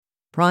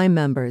Prime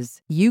members,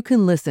 you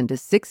can listen to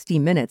 60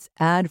 Minutes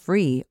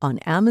ad-free on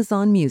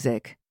Amazon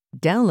Music.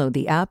 Download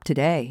the app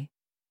today.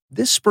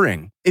 This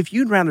spring, if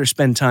you'd rather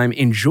spend time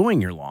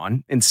enjoying your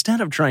lawn instead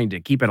of trying to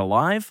keep it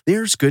alive,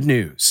 there's good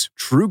news.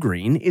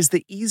 TruGreen is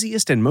the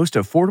easiest and most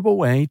affordable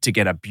way to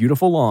get a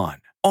beautiful lawn.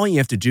 All you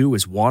have to do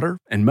is water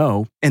and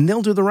mow, and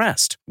they'll do the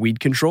rest. Weed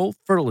control,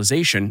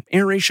 fertilization,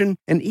 aeration,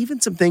 and even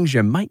some things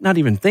you might not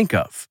even think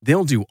of.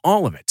 They'll do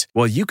all of it,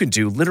 while you can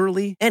do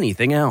literally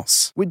anything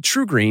else. With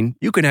TruGreen,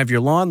 you can have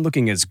your lawn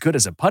looking as good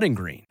as a putting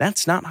green.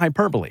 That's not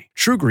hyperbole.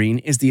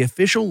 TruGreen is the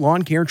official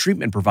lawn care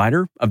treatment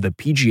provider of the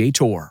PGA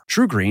Tour.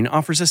 TruGreen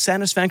offers a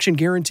satisfaction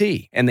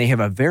guarantee, and they have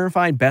a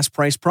verified best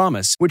price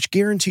promise, which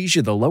guarantees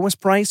you the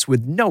lowest price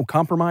with no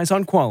compromise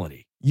on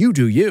quality. You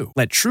do you.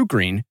 Let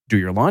TruGreen do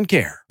your lawn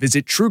care.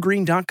 Visit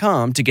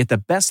TruGreen.com to get the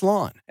best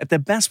lawn at the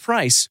best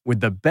price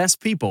with the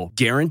best people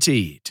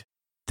guaranteed.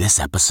 This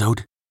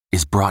episode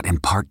is brought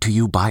in part to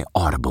you by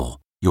Audible,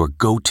 your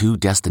go-to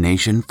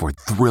destination for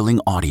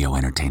thrilling audio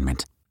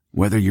entertainment.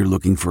 Whether you're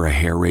looking for a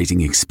hair-raising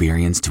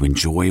experience to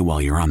enjoy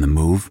while you're on the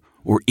move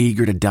or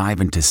eager to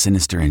dive into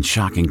sinister and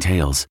shocking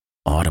tales,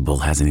 Audible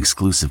has an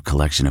exclusive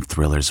collection of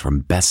thrillers from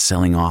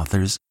best-selling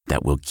authors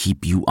that will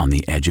keep you on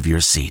the edge of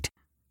your seat.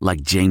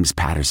 Like James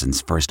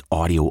Patterson's first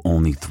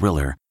audio-only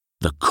thriller,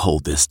 The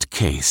Coldest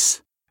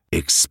Case.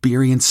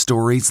 Experience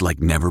stories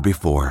like never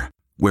before,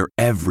 where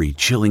every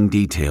chilling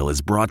detail is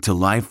brought to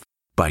life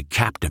by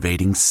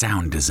captivating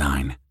sound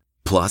design.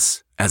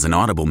 Plus, as an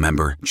Audible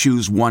member,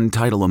 choose one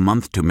title a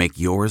month to make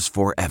yours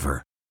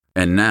forever.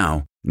 And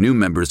now, new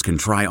members can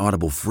try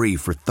Audible free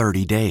for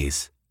 30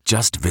 days.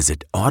 Just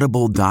visit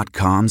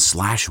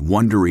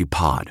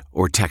audible.com/WonderyPod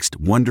or text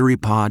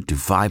WonderyPod to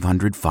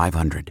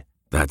 500-500.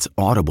 That's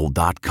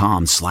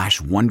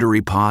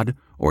audible.com/WonderyPod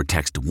or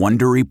text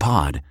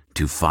WonderyPod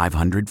to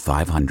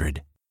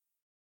 500-500.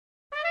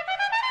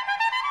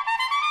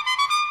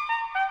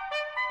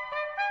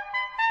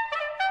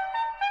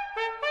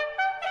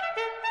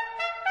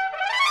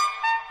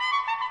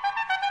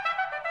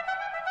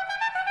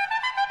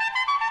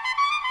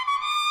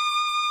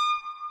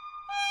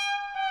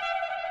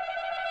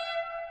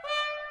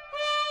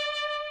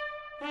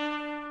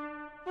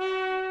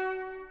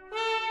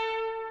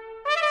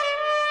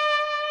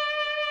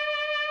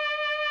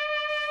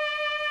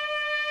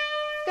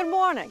 Good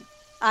morning.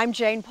 I'm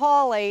Jane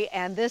Pauley,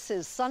 and this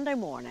is Sunday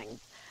Morning.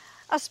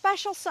 A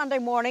special Sunday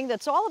morning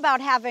that's all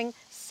about having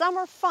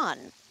summer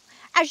fun.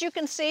 As you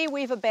can see,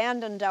 we've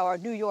abandoned our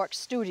New York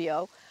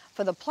studio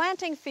for the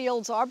Planting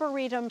Fields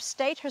Arboretum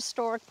State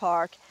Historic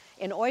Park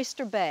in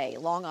Oyster Bay,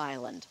 Long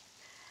Island.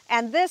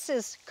 And this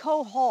is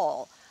Coe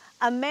Hall,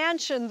 a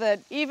mansion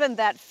that even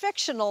that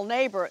fictional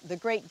neighbor, the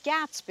Great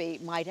Gatsby,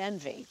 might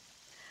envy.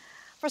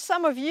 For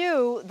some of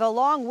you, the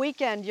long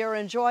weekend you're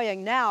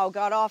enjoying now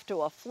got off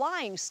to a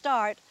flying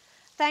start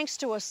thanks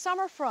to a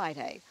summer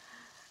Friday,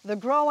 the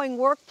growing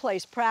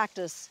workplace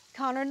practice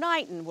Connor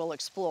Knighton will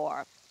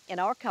explore in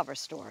our cover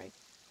story.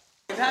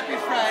 Happy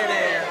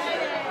Friday!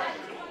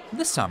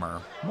 This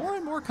summer, more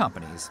and more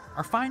companies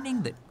are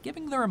finding that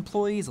giving their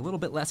employees a little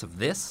bit less of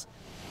this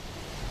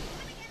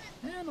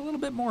and a little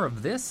bit more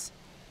of this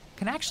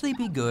can actually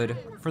be good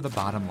for the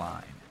bottom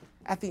line.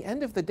 At the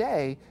end of the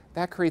day,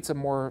 that creates a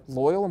more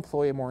loyal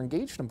employee, a more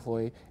engaged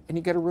employee, and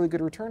you get a really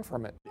good return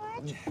from it.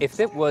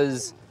 If it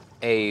was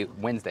a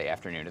Wednesday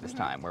afternoon at this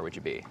time, where would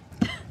you be?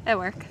 At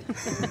work.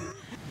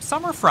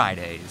 Summer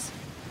Fridays,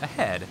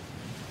 ahead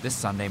this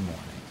Sunday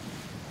morning.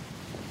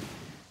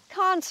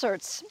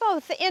 Concerts,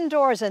 both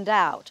indoors and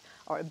out,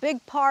 are a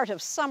big part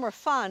of summer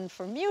fun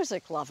for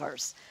music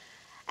lovers.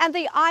 And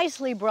the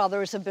Isley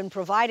Brothers have been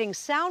providing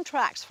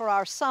soundtracks for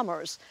our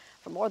summers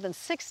for more than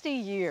 60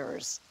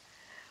 years.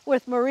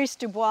 With Maurice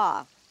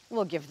Dubois,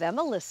 we'll give them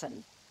a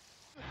listen.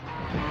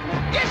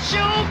 It's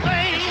your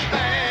thing,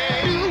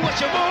 do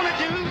what you wanna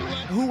do.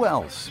 Who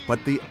else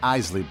but the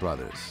Isley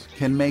Brothers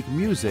can make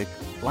music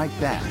like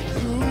that?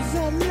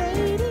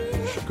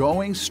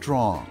 Going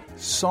strong,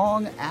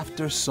 song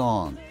after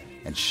song,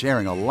 and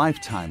sharing a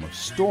lifetime of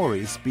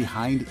stories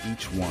behind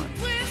each one.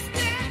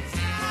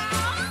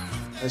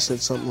 I said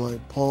something like,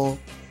 Paul,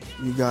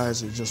 you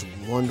guys are just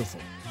wonderful.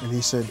 And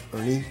he said,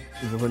 Ernie,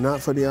 if it were not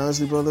for the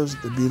Isley Brothers,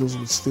 the Beatles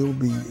would still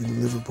be in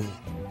Liverpool.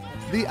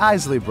 The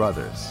Isley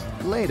Brothers,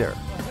 later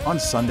on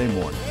Sunday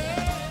morning.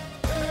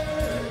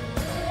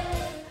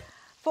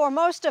 For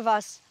most of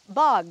us,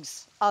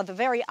 bugs are the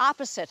very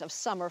opposite of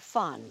summer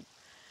fun.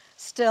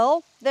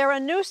 Still, they're a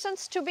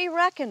nuisance to be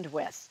reckoned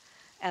with.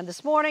 And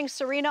this morning,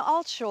 Serena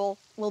Altschul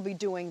will be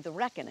doing the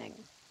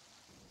reckoning.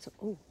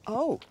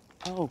 Oh,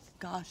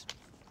 gosh.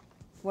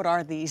 What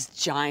are these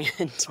giant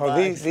bugs?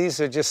 Oh,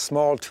 these are just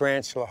small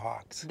tarantula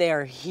hawks.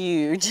 They're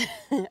huge.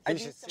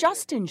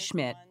 Justin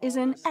Schmidt is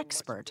an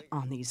expert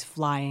on these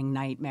flying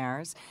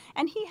nightmares,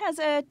 and he has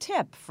a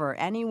tip for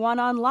anyone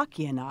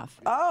unlucky enough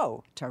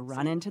to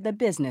run into the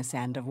business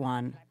end of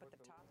one.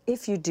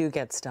 If you do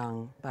get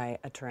stung by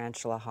a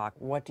tarantula hawk,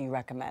 what do you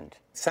recommend?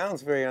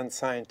 Sounds very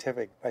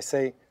unscientific. I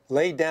say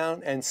lay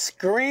down and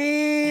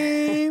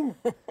scream.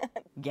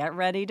 Get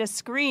ready to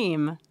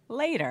scream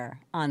later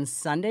on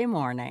Sunday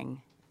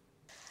morning.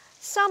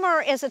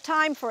 Summer is a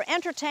time for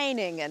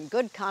entertaining and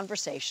good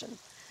conversation.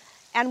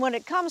 And when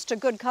it comes to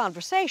good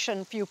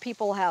conversation, few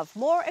people have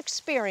more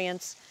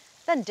experience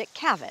than Dick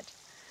Cavett.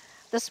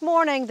 This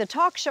morning, the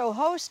talk show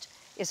host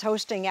is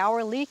hosting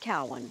our Lee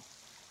Cowan.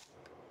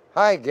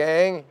 Hi,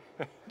 gang.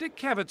 Dick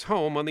Cavett's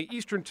home on the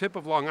eastern tip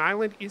of Long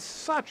Island is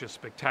such a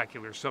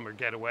spectacular summer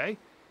getaway.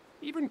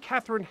 Even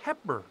Katharine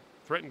Hepburn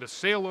threatened to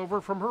sail over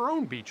from her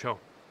own beach home.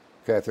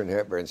 Katharine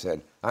Hepburn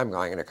said, I'm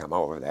going to come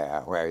over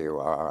there where you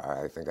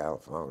are. I think I'll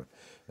phone.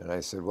 And I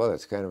said, well,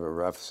 it's kind of a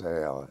rough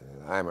sail.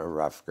 I'm a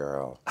rough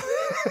girl.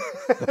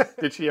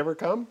 Did she ever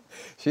come?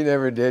 She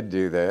never did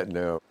do that,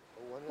 no.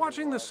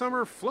 Watching the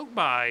summer float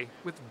by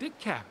with Dick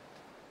Cavett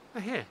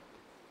ahead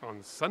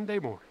on Sunday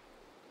morning.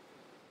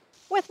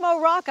 With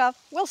Mo Rocca,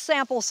 we'll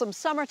sample some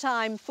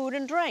summertime food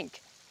and drink.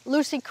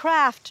 Lucy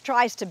Kraft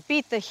tries to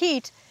beat the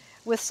heat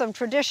with some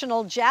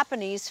traditional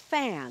Japanese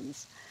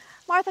fans.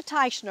 Martha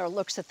Teichner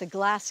looks at The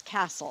Glass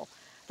Castle,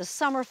 the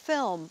summer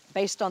film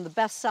based on the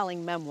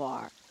best-selling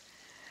memoir.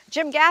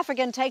 Jim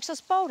Gaffigan takes us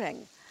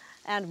boating,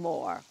 and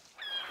more.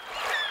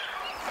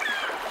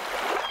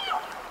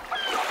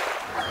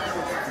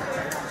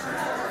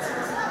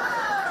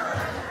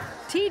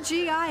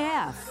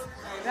 TGIF.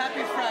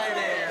 Happy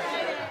Friday.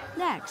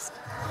 Next.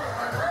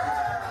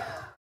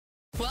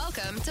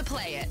 Welcome to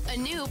Play It, a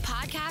new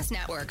podcast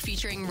network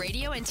featuring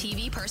radio and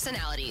TV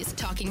personalities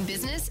talking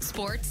business,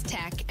 sports,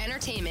 tech,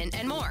 entertainment,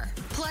 and more.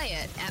 Play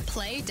it at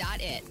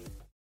play.it.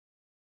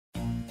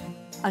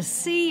 A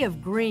sea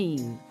of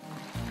green,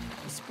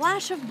 a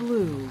splash of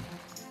blue,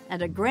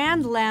 and a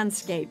grand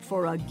landscape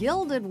for a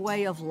gilded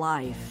way of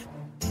life.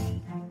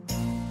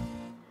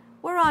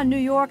 We're on New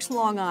York's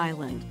Long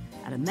Island,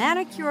 at a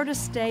manicured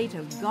estate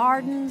of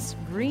gardens,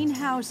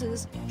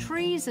 greenhouses,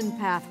 trees, and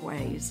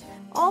pathways,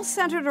 all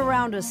centered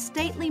around a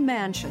stately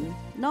mansion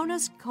known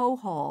as Coe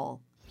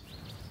Hall.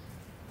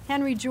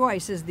 Henry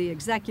Joyce is the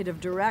executive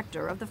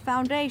director of the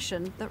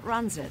foundation that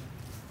runs it.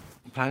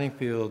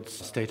 Planningfields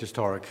State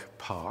Historic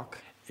Park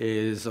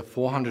is a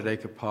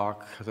 400-acre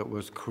park that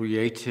was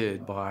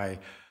created by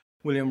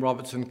William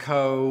Robertson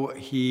Coe.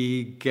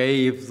 He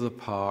gave the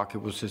park,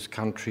 it was his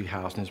country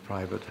house and his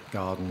private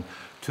garden,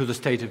 to the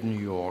state of New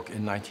York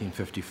in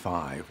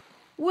 1955.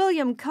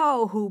 William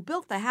Coe, who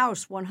built the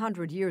house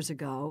 100 years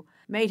ago,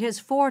 made his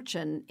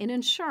fortune in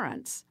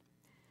insurance.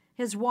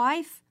 His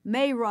wife,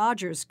 May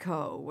Rogers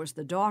Coe, was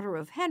the daughter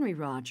of Henry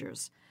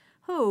Rogers,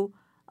 who,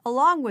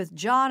 along with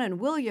John and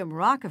William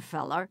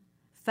Rockefeller,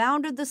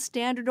 founded the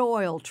Standard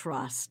Oil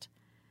Trust.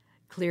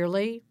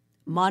 Clearly,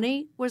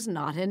 money was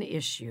not an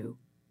issue.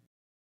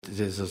 It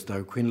is as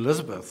though Queen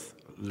Elizabeth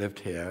lived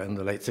here in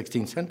the late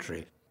 16th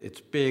century. It's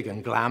big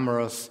and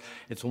glamorous.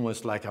 It's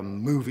almost like a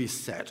movie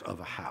set of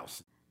a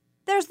house.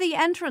 There's the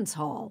entrance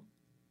hall,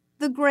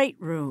 the great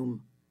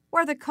room,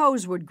 where the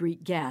Coes would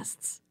greet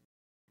guests.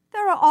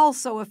 There are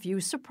also a few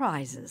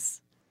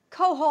surprises.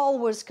 Coe Hall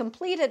was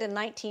completed in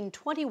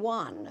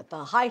 1921 at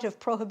the height of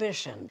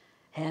Prohibition,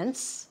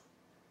 hence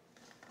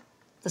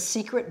the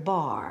secret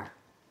bar.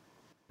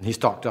 He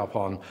stocked up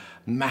on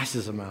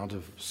massive amount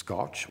of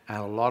scotch and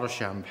a lot of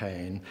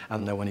champagne,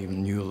 and no one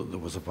even knew that there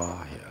was a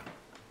bar here.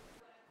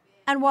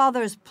 And while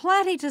there's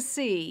plenty to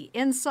see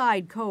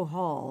inside Coe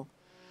Hall,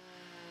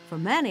 for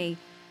many,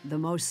 the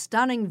most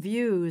stunning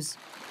views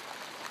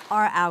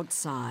are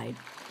outside.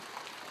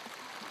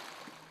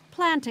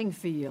 Planting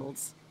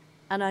Fields,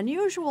 an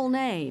unusual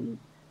name,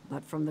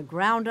 but from the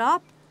ground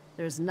up,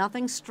 there's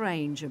nothing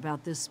strange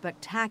about this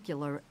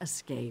spectacular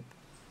escape.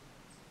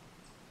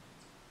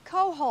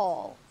 Coe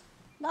Hall,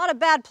 not a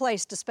bad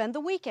place to spend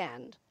the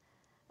weekend.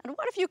 And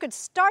what if you could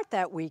start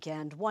that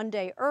weekend one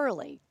day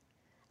early?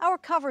 Our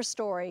cover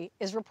story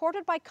is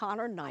reported by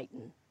Connor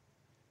Knighton.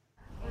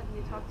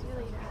 Talk to you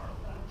later.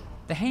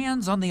 The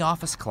hands on the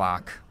office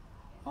clock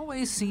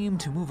always seem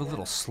to move a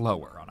little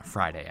slower on a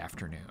Friday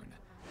afternoon,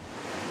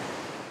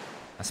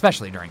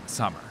 especially during the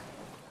summer.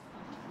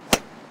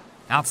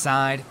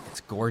 Outside, it's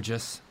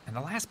gorgeous, and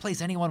the last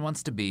place anyone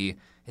wants to be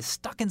is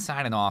stuck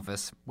inside an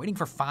office waiting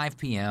for 5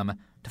 p.m.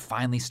 to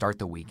finally start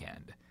the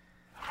weekend.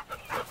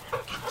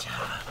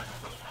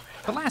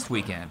 But last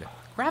weekend,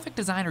 graphic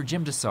designer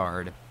Jim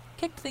Dessard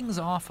kicked things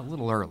off a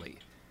little early.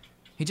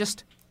 He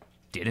just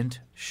didn't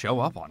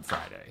show up on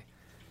Friday.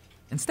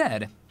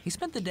 Instead, he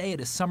spent the day at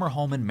his summer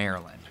home in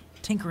Maryland,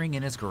 tinkering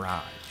in his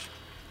garage,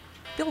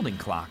 building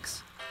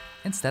clocks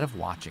instead of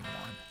watching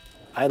one.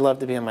 I'd love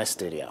to be in my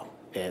studio.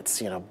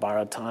 It's,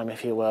 borrowed time,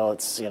 if you will.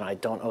 It's, I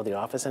don't owe the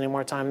office any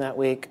more time that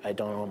week. I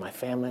don't owe my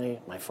family,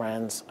 my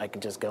friends. I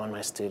can just go in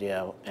my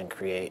studio and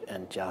create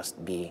and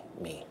just be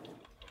me.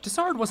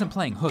 Dessard wasn't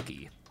playing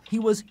hooky. He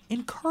was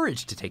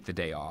encouraged to take the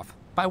day off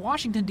by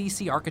Washington,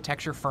 D.C.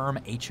 architecture firm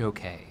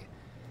HOK.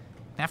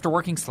 After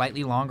working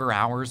slightly longer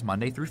hours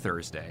Monday through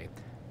Thursday,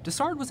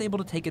 Dessard was able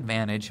to take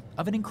advantage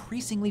of an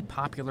increasingly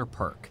popular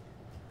perk,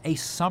 a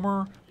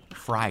Summer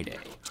Friday.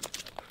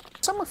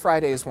 Summer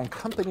Friday is when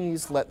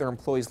companies let their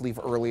employees leave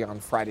early on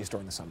Fridays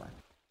during the summer.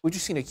 We've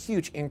just seen a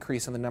huge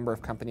increase in the number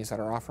of companies that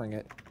are offering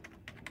it.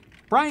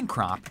 Brian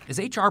Kropp is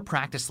HR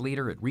practice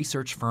leader at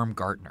research firm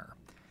Gartner.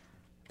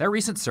 Their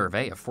recent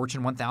survey of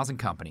Fortune 1000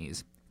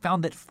 companies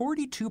found that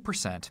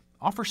 42%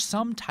 offer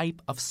some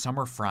type of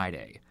Summer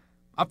Friday,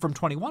 up from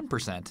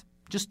 21%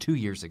 just 2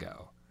 years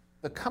ago.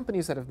 The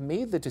companies that have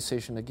made the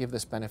decision to give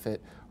this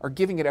benefit are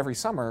giving it every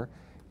summer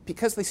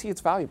because they see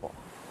it's valuable.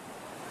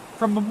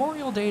 From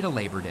Memorial Day to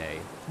Labor Day,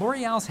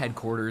 L'Oreal's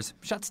headquarters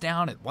shuts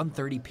down at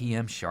 1:30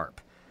 p.m.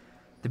 sharp.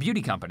 The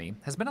beauty company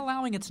has been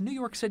allowing its New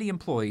York City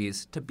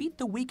employees to beat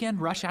the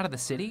weekend rush out of the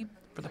city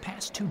for the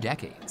past 2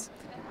 decades.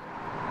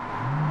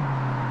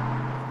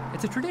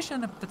 It's a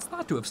tradition that's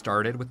thought to have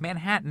started with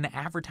Manhattan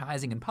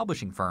advertising and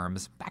publishing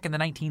firms back in the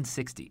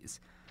 1960s.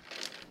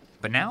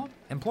 But now,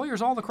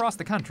 employers all across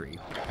the country,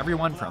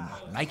 everyone from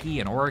Nike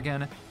in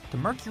Oregon to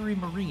Mercury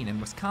Marine in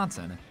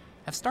Wisconsin,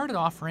 have started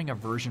offering a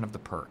version of the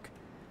perk.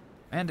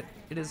 And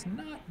it is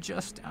not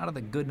just out of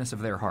the goodness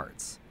of their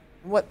hearts.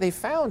 What they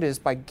found is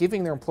by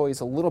giving their employees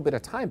a little bit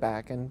of time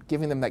back and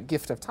giving them that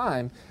gift of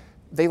time,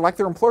 they like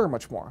their employer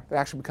much more. They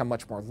actually become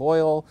much more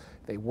loyal,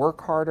 they work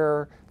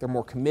harder, they're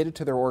more committed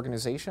to their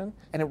organization,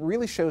 and it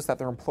really shows that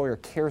their employer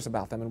cares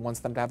about them and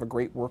wants them to have a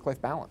great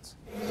work-life balance.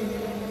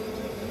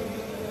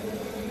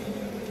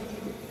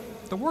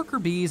 The worker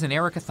bees in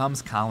Erica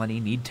Thumb's colony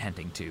need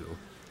tending to,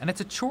 and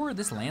it's a chore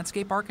this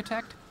landscape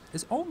architect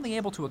is only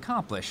able to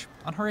accomplish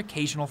on her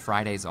occasional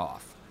Fridays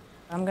off.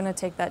 I'm going to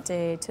take that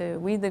day to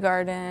weed the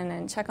garden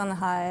and check on the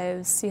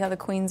hives, see how the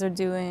queens are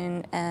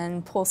doing,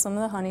 and pull some of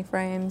the honey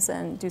frames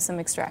and do some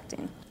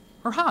extracting.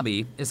 Her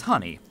hobby is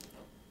honey.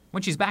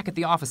 When she's back at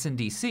the office in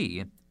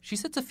D.C., she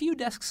sits a few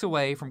desks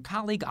away from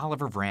colleague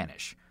Oliver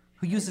Vranish,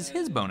 who uses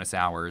his bonus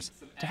hours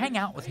to hang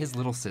out with his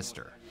little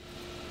sister.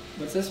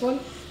 What's this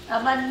one? A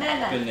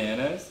banana.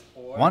 Bananas.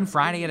 One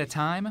Friday at a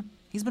time,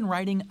 he's been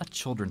writing a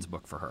children's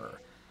book for her.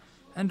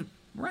 And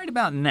right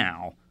about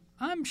now,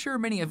 I'm sure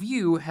many of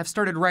you have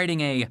started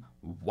writing a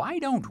 "Why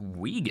don't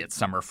we get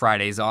summer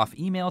Fridays off"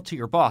 email to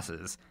your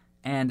bosses,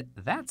 and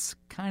that's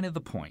kind of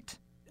the point.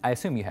 I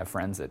assume you have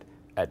friends at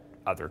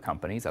other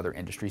companies, other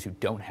industries who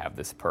don't have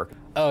this perk.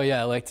 Oh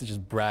yeah, I like to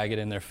just brag it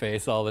in their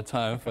face all the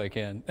time if I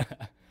can.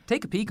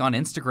 Take a peek on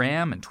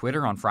Instagram and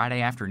Twitter on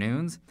Friday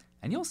afternoons,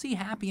 and you'll see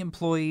happy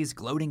employees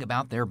gloating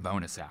about their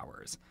bonus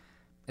hours.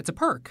 It's a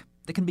perk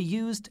that can be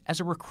used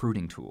as a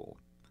recruiting tool.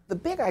 The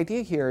big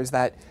idea here is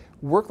that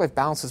work-life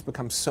balance has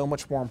become so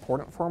much more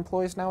important for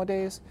employees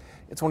nowadays.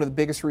 It's one of the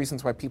biggest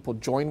reasons why people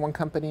join one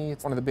company.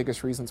 It's one of the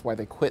biggest reasons why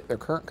they quit their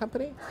current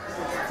company.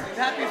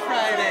 Happy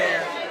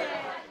Friday!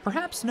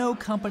 Perhaps no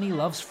company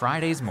loves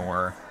Fridays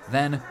more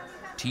than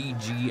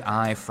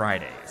TGI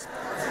Fridays.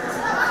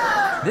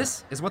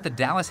 This is what the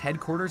Dallas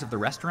headquarters of the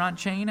restaurant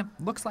chain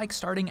looks like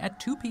starting at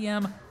 2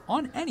 p.m.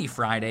 on any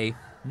Friday,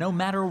 no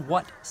matter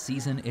what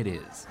season it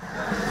is.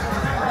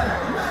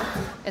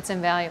 It's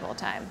invaluable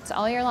time. It's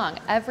all year long,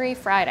 every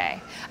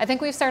Friday. I think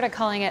we've started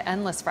calling it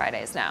Endless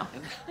Fridays now.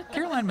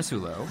 Caroline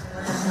Masulo,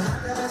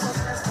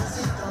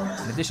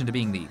 in addition to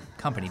being the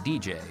company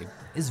DJ,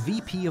 is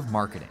VP of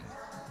Marketing.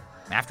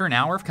 After an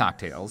hour of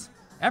cocktails,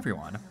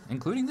 everyone,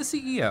 including the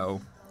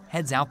CEO,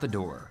 heads out the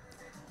door.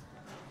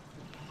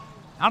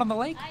 Out on the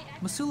lake,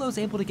 Masulo's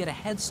able to get a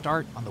head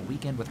start on the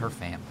weekend with her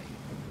family.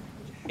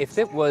 If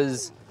it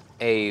was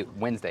a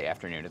Wednesday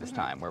afternoon at this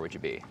time, where would you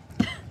be?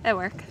 At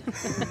work.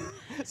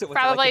 So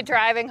Probably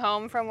driving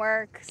home from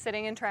work,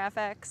 sitting in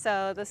traffic,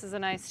 so this is a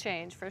nice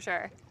change for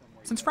sure.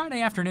 Since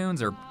Friday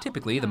afternoons are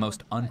typically the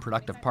most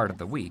unproductive part of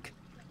the week,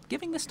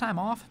 giving this time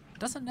off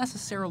doesn't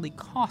necessarily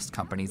cost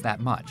companies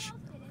that much.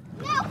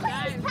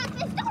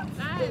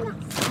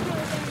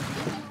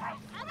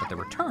 But the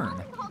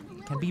return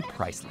can be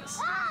priceless.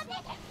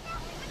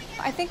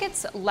 I think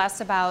it's less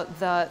about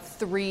the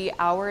 3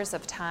 hours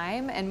of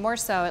time and more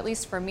so, at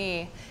least for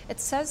me, it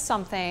says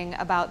something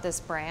about this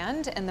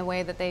brand and the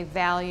way that they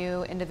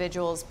value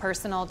individuals'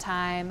 personal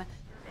time.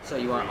 So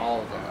you want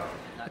all of them?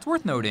 It's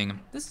worth noting,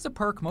 this is a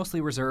perk mostly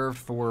reserved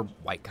for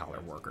white-collar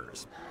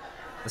workers.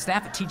 The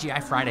staff at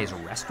TGI Fridays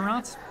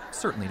restaurants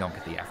certainly don't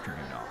get the afternoon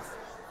off.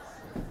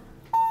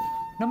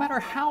 No matter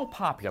how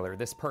popular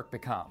this perk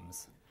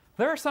becomes,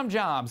 there are some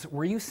jobs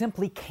where you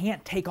simply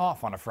can't take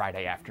off on a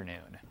Friday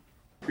afternoon.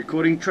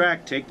 Recording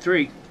track, take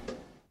 3.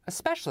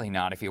 Especially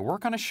not if you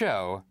work on a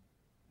show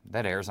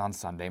that airs on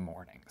Sunday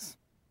mornings.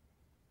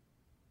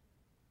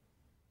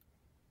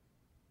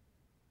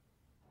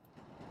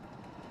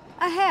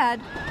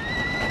 Ahead,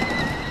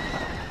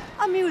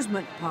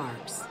 amusement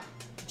parks.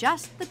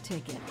 Just the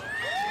ticket.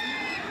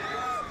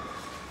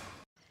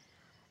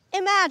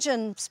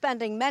 Imagine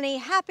spending many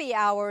happy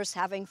hours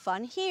having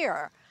fun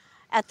here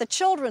at the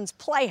Children's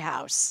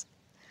Playhouse.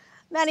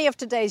 Many of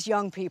today's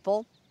young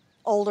people,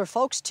 older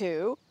folks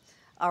too,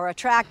 are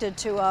attracted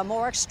to a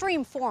more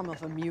extreme form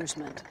of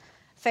amusement,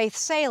 Faith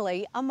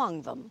Salie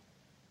among them.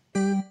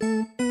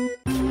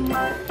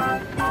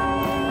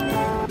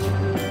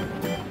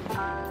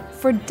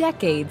 For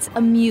decades,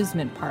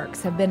 amusement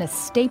parks have been a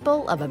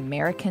staple of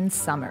American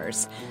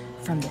summers.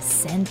 From the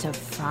scent of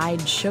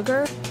fried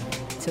sugar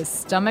to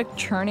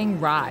stomach-churning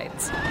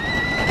rides.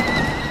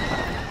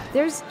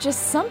 There's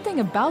just something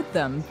about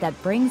them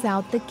that brings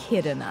out the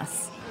kid in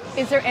us.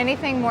 Is there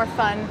anything more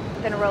fun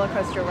than a roller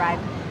coaster ride?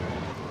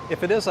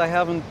 If it is, I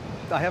haven't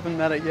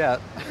met it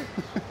yet.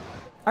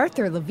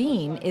 Arthur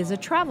Levine is a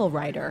travel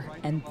writer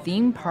and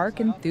theme park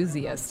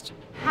enthusiast.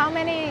 How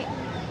many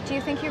do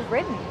you think you've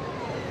ridden?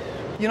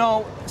 You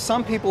know,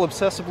 some people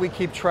obsessively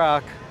keep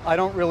track. I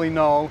don't really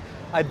know.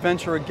 I'd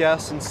venture a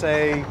guess and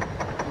say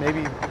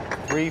maybe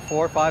 300,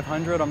 400,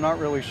 500. I'm not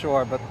really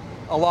sure, but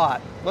a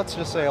lot. Let's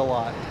just say a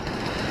lot.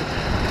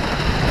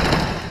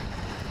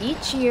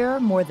 Each year,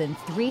 more than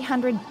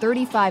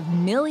 335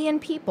 million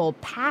people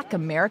pack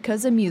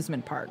America's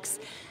amusement parks.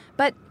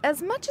 But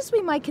as much as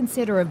we might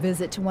consider a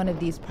visit to one of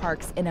these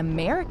parks an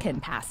American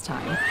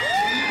pastime,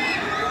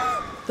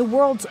 the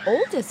world's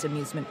oldest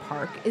amusement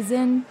park is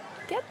in,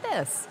 get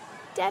this,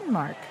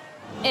 Denmark.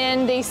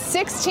 In the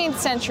 16th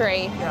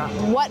century,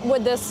 what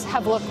would this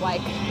have looked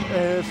like?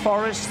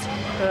 Forest,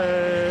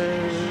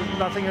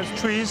 nothing as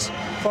trees,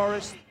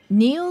 forest.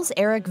 Niels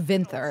Erik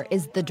Vinther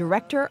is the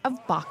director of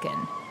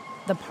Bakken.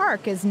 The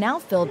park is now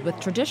filled with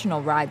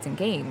traditional rides and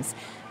games,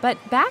 but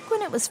back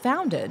when it was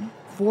founded,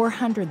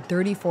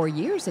 434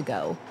 years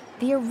ago,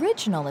 the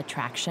original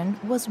attraction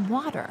was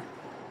water.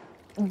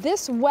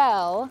 This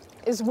well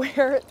is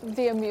where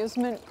the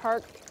amusement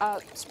park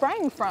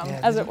sprang from,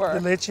 as it were.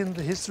 The legend,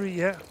 the history,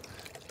 yeah.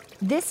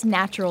 This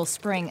natural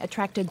spring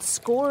attracted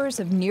scores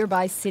of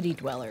nearby city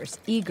dwellers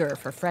eager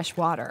for fresh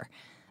water.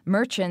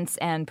 Merchants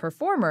and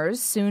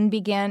performers soon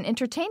began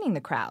entertaining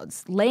the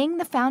crowds, laying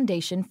the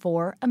foundation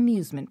for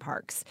amusement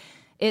parks.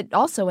 It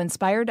also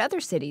inspired other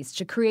cities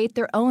to create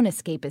their own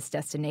escapist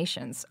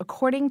destinations,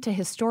 according to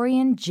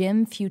historian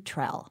Jim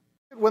Futrell.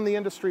 When the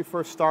industry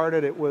first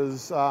started, it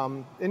was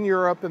in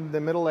Europe in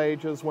the Middle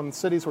Ages when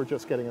cities were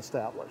just getting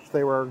established.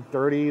 They were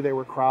dirty, they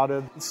were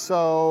crowded.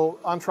 So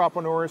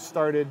entrepreneurs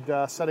started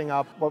setting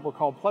up what were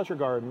called pleasure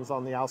gardens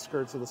on the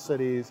outskirts of the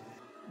cities,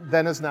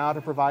 then as now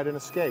to provide an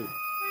escape.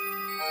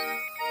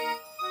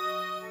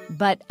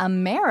 But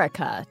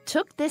America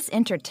took this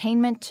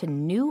entertainment to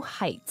new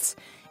heights.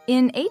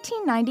 In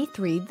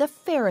 1893, the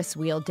Ferris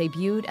wheel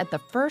debuted at the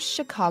first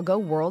Chicago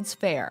World's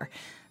Fair,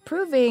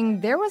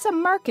 proving there was a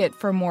market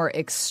for more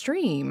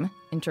extreme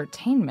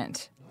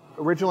entertainment.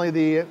 Originally,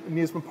 the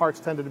amusement parks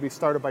tended to be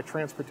started by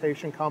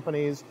transportation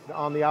companies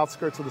on the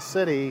outskirts of the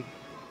city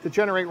to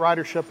generate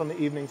ridership on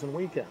the evenings and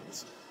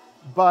weekends.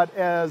 But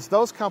as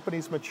those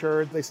companies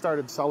matured, they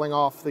started selling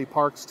off the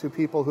parks to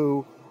people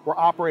who were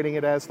operating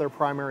it as their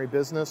primary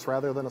business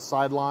rather than a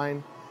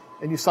sideline.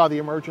 And you saw the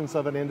emergence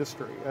of an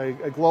industry,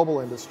 a global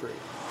industry.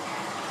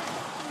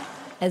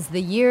 As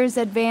the years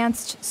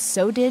advanced,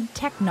 so did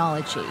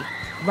technology.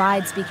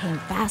 Rides became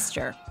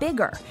faster,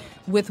 bigger,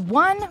 with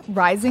one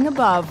rising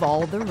above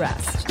all the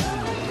rest.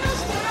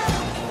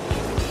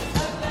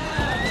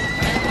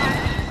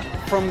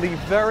 From the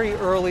very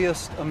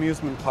earliest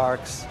amusement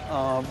parks,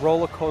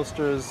 roller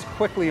coasters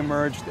quickly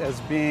emerged as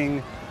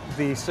being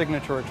the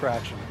signature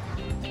attraction.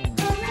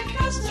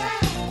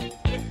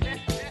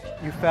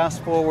 You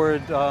fast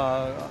forward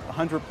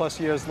 100 plus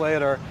years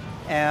later,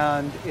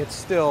 and it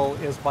still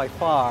is by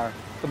far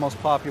the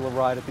most popular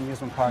ride at the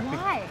amusement park.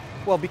 Why?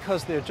 Well,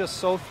 because they're just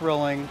so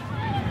thrilling.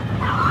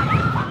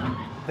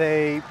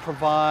 They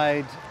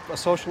provide a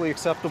socially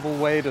acceptable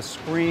way to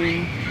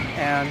scream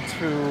and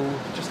to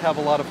just have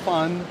a lot of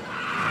fun.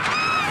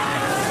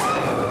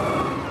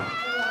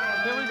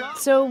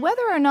 So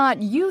whether or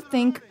not you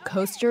think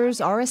coasters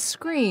are a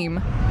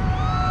scream,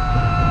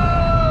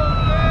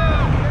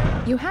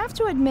 you have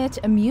to admit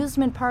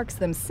amusement parks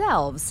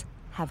themselves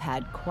have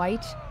had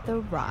quite the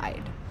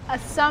ride. A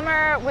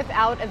summer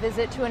without a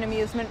visit to an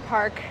amusement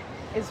park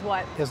is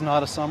what? Is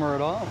not a summer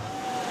at all.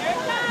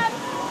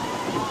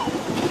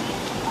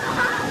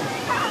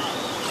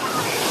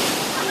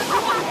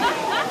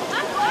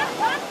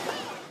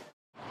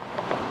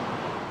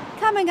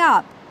 Coming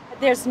up,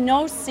 there's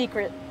no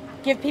secret.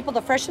 Give people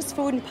the freshest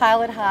food and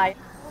pile it high.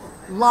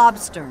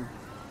 lobster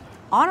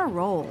on a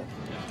roll.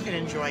 You can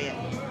enjoy it.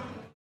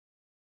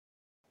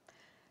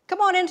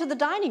 Come on into the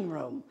dining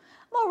room.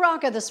 Mo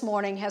Rocca this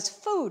morning has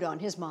food on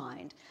his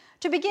mind.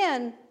 To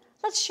begin,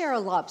 let's share a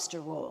lobster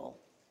roll.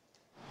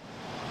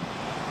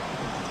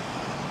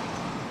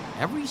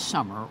 Every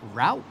summer,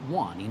 Route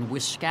 1 in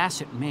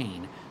Wiscasset,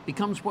 Maine,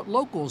 becomes what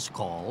locals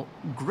call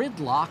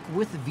Gridlock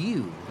with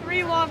View.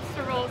 3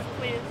 lobster rolls,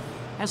 please.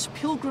 As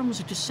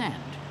pilgrims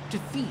descend to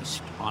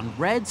feast on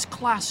Red's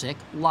classic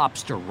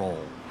lobster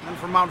roll. I'm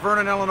from Mount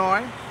Vernon,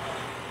 Illinois,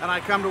 and I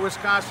come to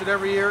Wiscasset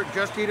every year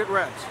just to eat at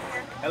Red's.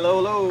 Hello,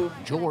 hello.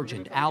 George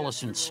and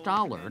Allison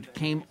Stollard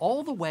came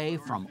all the way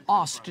from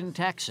Austin,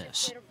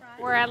 Texas.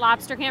 We're at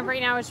lobster camp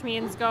right now, which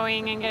means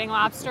going and getting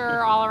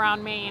lobster all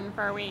around Maine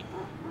for a week.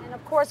 And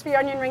of course, for your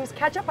onion rings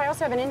ketchup, I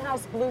also have an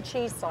in-house blue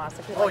cheese sauce.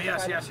 If you like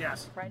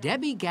yes.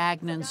 Debbie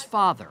Gagnon's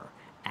father,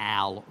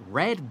 Al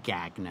Red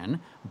Gagnon,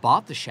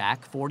 bought the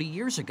shack 40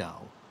 years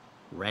ago.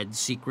 Red's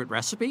secret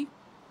recipe?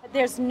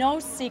 There's no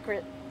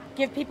secret.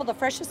 Give people the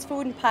freshest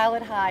food and pile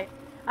it high.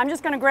 I'm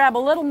just going to grab a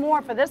little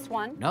more for this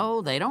one.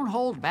 No, they don't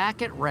hold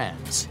back at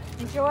Red's.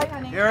 Enjoy,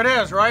 honey. Here it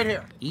is, right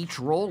here. Each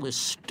roll is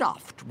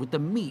stuffed with the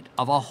meat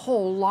of a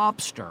whole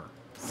lobster.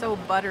 So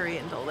buttery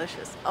and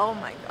delicious. Oh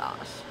my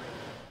gosh.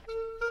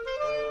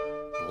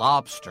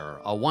 Lobster,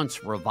 a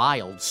once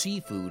reviled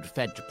seafood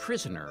fed to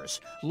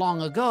prisoners,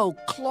 long ago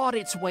clawed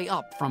its way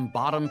up from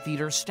bottom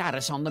feeder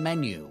status on the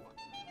menu.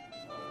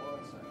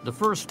 The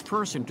first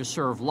person to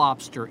serve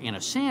lobster in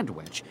a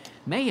sandwich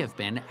may have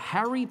been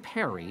Harry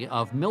Perry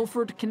of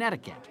Milford,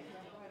 Connecticut,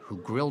 who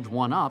grilled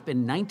one up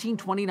in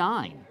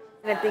 1929.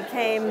 It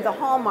became the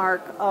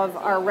hallmark of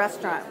our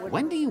restaurant.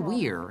 Wendy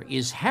Weir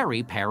is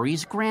Harry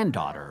Perry's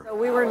granddaughter.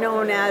 We were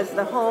known as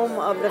the home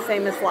of the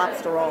famous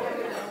lobster roll.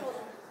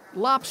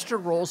 Lobster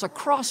rolls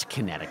across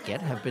Connecticut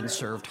have been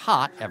served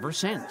hot ever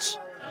since.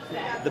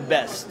 The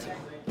best.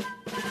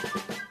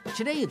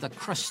 Today, the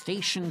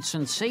crustacean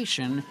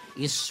sensation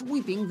is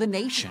sweeping the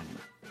nation.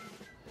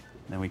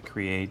 Then we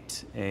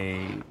create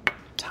a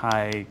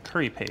Thai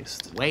curry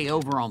paste. Way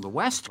over on the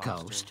West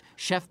Coast,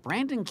 Chef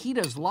Brandon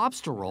Kita's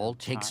lobster roll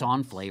takes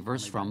on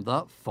flavors from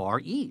the Far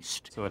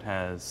East. So it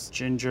has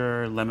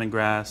ginger,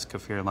 lemongrass,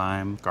 kaffir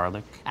lime,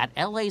 garlic. At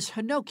LA's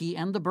Hinoki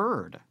and the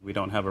Bird. We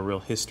don't have a real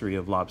history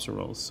of lobster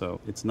rolls,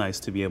 so it's nice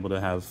to be able to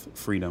have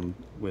freedom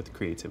with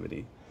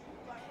creativity.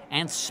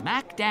 And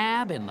smack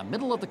dab in the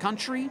middle of the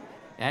country,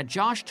 at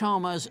Josh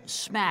Thoma's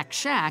Smack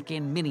Shack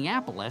in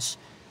Minneapolis,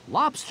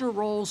 lobster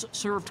rolls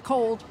served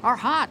cold are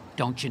hot,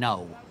 don't you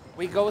know?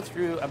 We go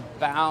through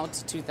about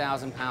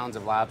 2,000 pounds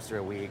of lobster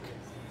a week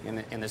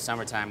in the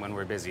summertime when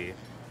we're busy.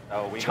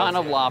 So we ton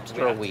of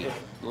lobster a week.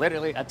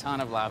 Literally a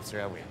ton of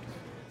lobster a week.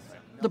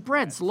 The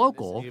bread's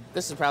local.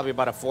 This is probably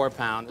about a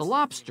 4-pound. The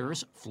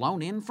lobster's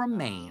flown in from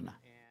Maine.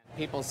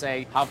 People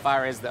say, how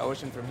far is the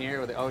ocean from here?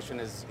 Well, the ocean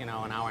is, an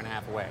hour and a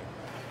half away.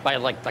 By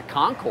like the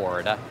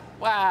Concorde.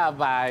 Well,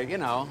 by,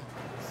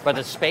 By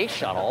the space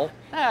shuttle.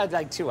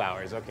 Like 2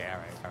 hours. Okay, all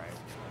right.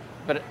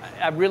 But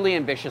a really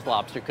ambitious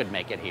lobster could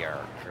make it here.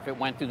 If it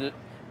went through the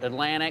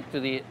Atlantic, through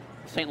the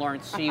St.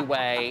 Lawrence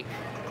Seaway.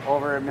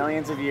 Over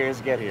millions of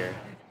years get here.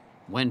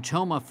 When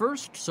Toma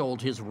first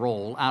sold his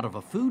roll out of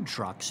a food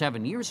truck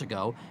 7 years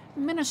ago,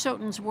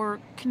 Minnesotans were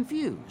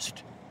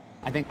confused.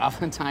 I think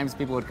oftentimes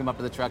people would come up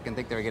to the truck and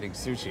think they were getting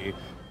sushi.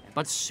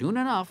 But soon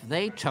enough,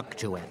 they took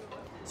to it.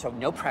 So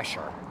no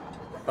pressure,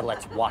 but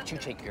let's watch you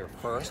take your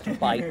first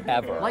bite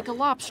ever. Like a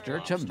lobster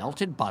to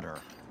melted butter.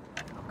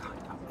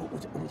 Oh,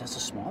 that's a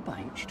small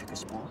bite. She took a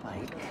small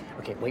bite.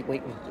 Okay,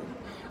 wait.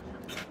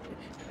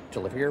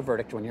 Deliver your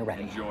verdict when you're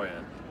ready. Enjoy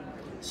it.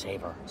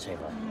 Savor.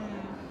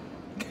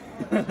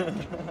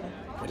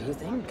 What do you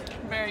think?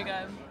 Very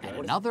good. And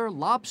another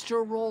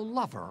lobster roll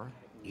lover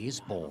is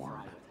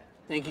born.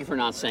 Thank you for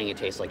not saying it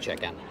tastes like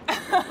chicken.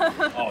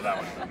 Oh,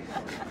 that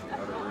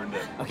one ruined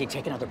it. Okay,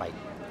 take another bite.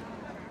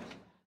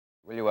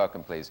 Will you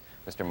welcome, please,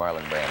 Mr.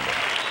 Marlon Brando.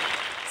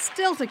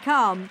 Still to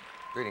come,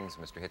 Greetings,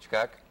 Mr.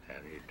 Hitchcock. How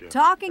do you do?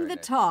 Talking the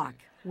Talk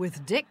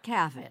with Dick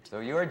Cavett. So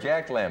you're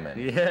Jack Lemmon.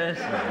 Yes.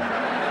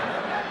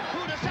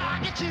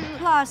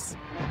 Plus,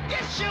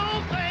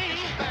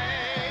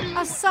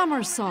 a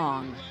summer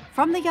song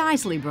from the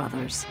Isley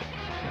Brothers.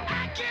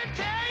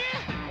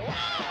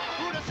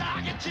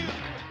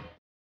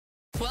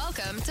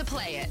 Welcome to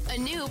Play It, a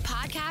new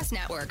podcast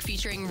network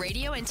featuring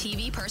radio and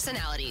TV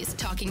personalities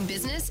talking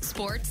business,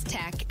 sports,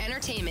 tech,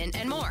 entertainment,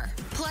 and more.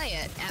 Play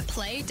it at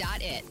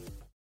play.it.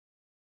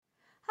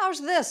 How's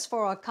this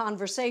for a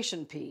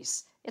conversation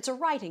piece? It's a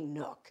writing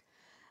nook.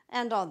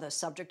 And on the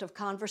subject of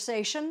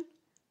conversation,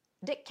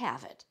 Dick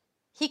Cavett.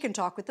 He can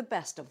talk with the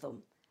best of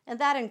them, and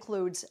that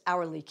includes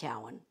our Lee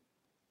Cowan.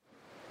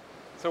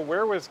 So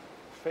where was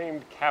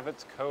famed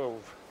Cavett's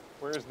Cove?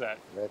 Where is that?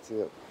 That's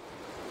it.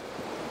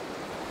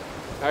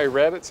 I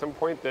read at some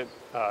point that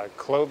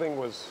clothing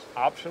was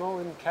optional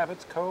in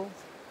Cavett's Cove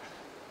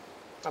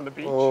on the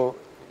beach. Oh,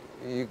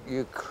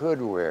 you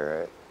could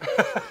wear it.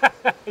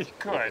 You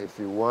could. If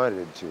you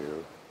wanted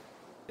to.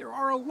 There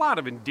are a lot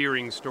of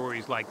endearing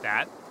stories like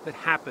that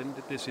happened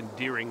at this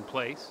endearing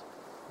place.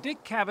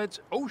 Dick Cavett's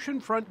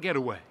oceanfront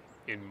getaway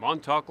in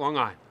Montauk, Long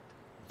Island.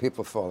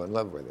 People fall in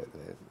love with it.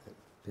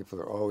 People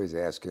are always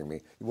asking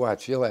me,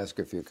 watch, you'll ask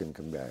if you can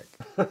come back.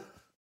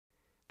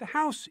 The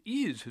house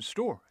is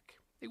historic.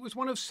 It was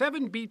one of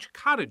 7 beach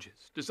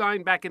cottages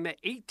designed back in the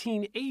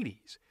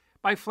 1880s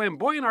by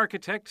flamboyant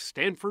architect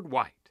Stanford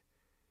White.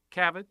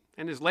 Cavett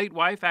and his late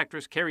wife,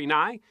 actress Carrie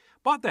Nye,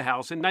 bought the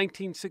house in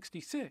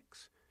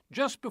 1966,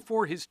 just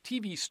before his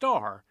TV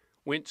star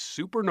went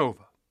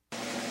supernova.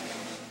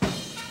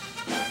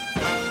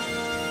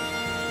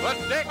 The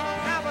Dick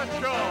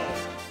Cavett Show!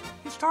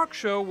 His talk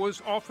show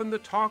was often the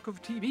talk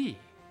of TV,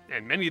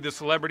 and many of the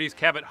celebrities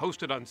Cavett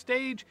hosted on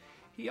stage,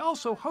 he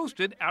also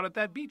hosted out at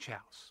that beach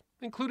house,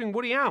 including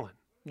Woody Allen,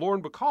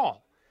 Lauren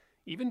Bacall,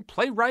 even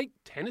playwright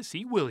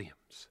Tennessee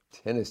Williams.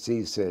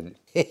 Tennessee said,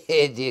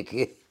 "Hey,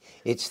 Dick,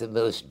 it's the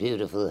most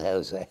beautiful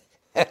house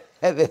I've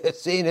ever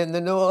seen in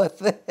the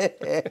North."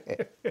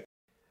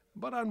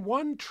 But on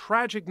one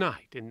tragic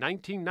night in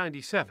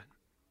 1997,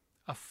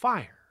 a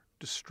fire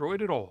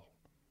destroyed it all,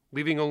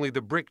 leaving only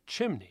the brick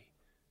chimney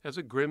as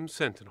a grim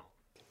sentinel.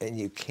 And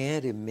you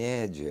can't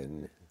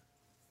imagine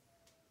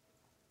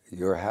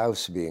your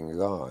house being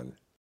gone.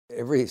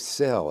 Every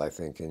cell, I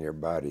think, in your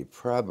body,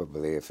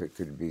 probably, if it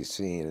could be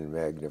seen and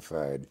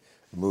magnified,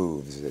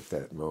 moves at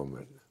that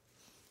moment.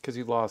 Because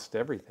you lost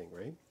everything,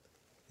 right?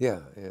 Yeah.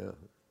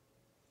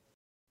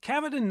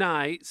 Cavett and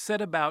Nye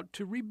set about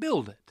to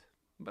rebuild it,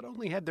 but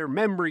only had their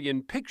memory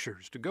and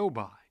pictures to go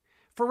by.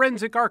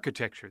 Forensic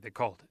architecture, they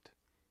called it.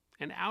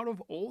 And out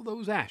of all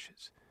those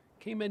ashes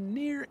came a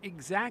near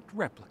exact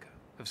replica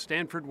of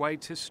Stanford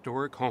White's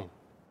historic home.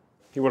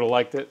 He would have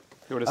liked it.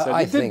 He would have said,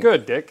 "You did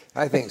good, Dick."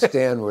 I think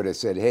Stan would have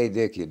said, "Hey,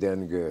 Dick, you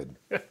done good."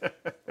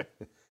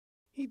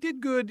 He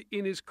did good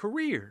in his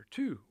career,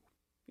 too.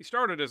 He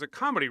started as a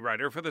comedy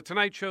writer for The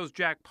Tonight Show's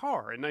Jack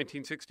Paar in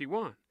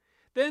 1961,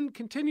 then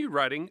continued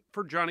writing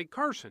for Johnny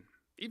Carson,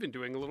 even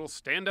doing a little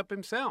stand-up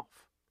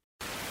himself.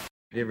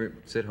 Did you ever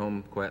sit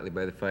home quietly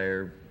by the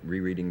fire,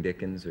 rereading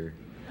Dickens, or...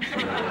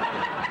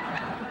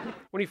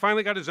 When he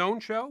finally got his own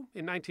show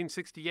in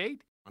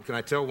 1968... Can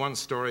I tell one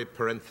story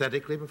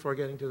parenthetically before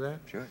getting to that?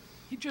 Sure.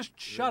 He just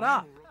shut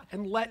up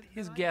and let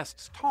his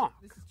guests talk,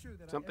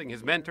 something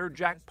his mentor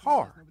Jack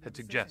Paar had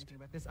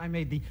suggested. I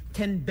made the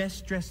 10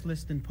 best dressed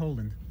list in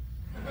Poland.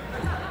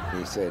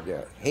 He said,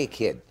 "Hey,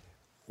 kid,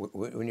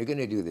 when you're going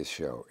to do this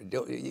show,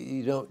 don't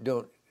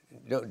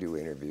do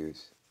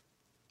interviews.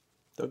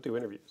 Don't do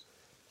interviews.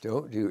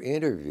 Don't do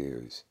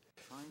interviews.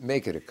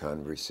 Make it a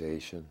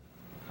conversation."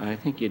 I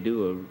think you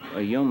do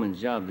a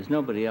yeoman's job. There's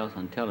nobody else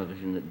on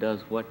television that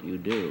does what you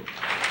do.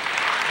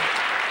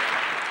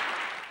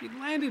 It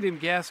landed him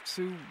guests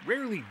who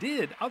rarely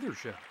did other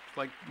shows,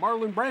 like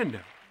Marlon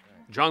Brando,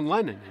 John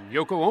Lennon, and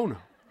Yoko Ono.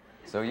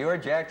 So you're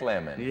Jack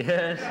Lemmon?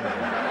 Yes.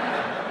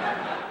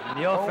 And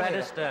you're Fred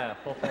Astaire.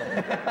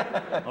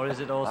 Or is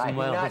it Orson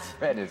Welles? Not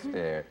Fred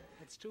Astaire.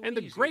 And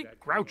the great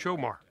Groucho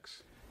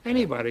Marx.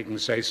 Anybody can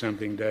say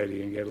something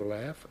dirty and get a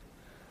laugh.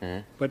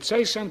 But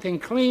say something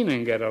clean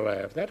and get a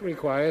laugh. That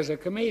requires a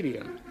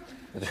comedian.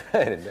 That's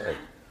right, it does.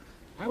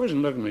 I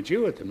wasn't looking at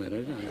you at the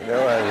minute.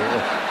 No, I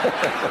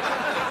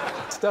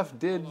didn't. Stuff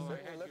did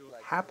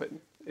happen.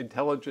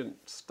 Intelligent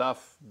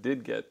stuff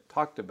did get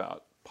talked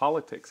about.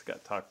 Politics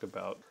got talked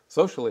about.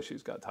 Social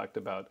issues got talked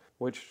about,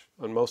 which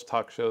on most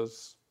talk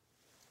shows,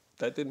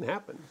 that didn't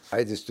happen.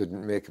 I just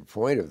didn't make a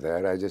point of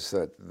that. I just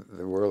thought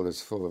the world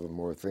is full of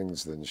more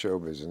things than show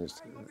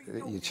business.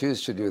 You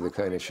choose to do the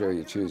kind of show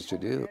you choose to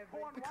do.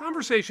 The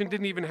conversation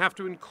didn't even have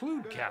to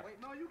include Cavett.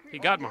 He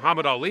got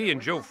Muhammad Ali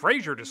and Joe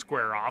Frazier to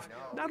square off,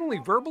 not only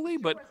verbally,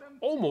 but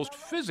almost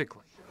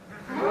physically.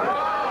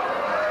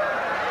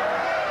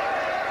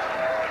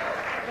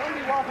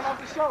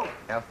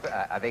 Now,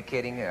 are they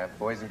kidding,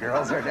 boys and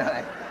girls, or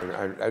not?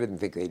 I didn't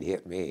think they'd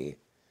hit me,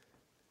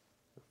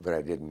 but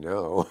I didn't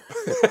know.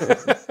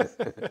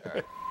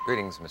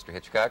 Greetings, Mr.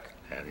 Hitchcock.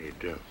 How do you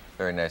do?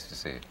 Very nice to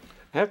see you.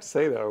 I have to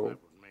say, though,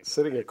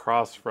 sitting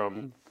across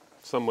from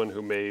someone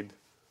who made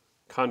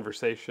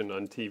conversation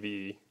on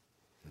TV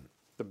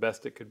the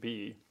best it could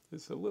be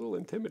is a little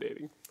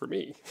intimidating for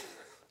me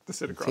to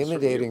sit across from you.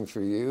 Intimidating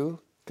for you?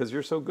 Because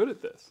you're so good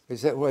at this.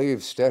 Is that why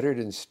you've stuttered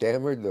and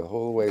stammered the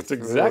whole way through?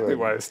 That's exactly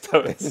why I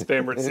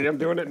stammered. See, I'm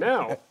doing it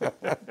now.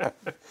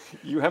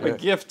 You have a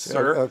gift,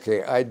 sir.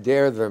 Okay, I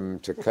dare them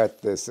to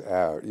cut this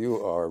out.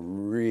 You are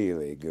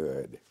really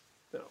good.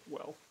 No,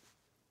 well,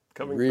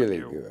 coming really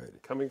from you,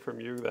 good. Coming from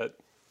you,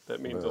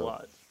 that means a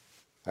lot.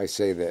 I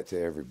say that to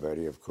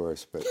everybody, of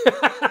course, but...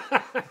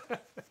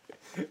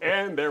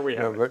 And there we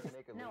have it.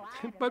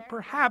 But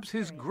perhaps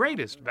his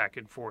greatest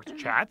back-and-forth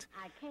chat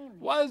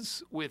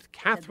was with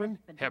Katharine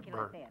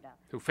Hepburn,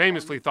 who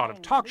famously thought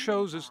of talk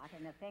shows as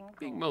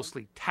being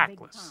mostly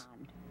tactless.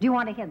 Do you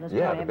want to hear the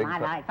story of my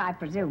life? I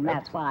presume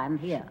that's why I'm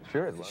here.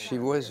 Sure. She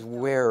was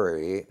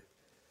wary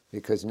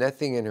because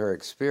nothing in her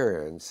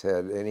experience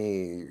had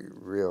any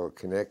real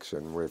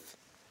connection with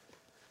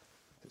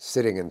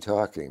sitting and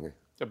talking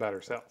about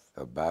herself.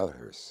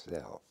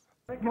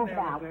 Move it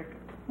out.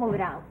 Move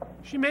it out.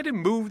 She made him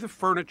move the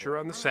furniture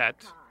on the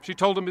set. She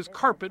told him his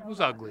carpet was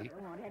ugly.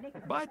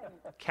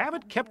 But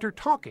Cavett kept her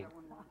talking.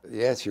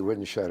 Yes, you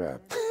wouldn't shut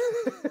up.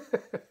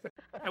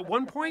 At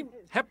one point,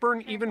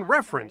 Hepburn even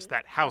referenced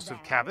that house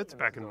of Cavett's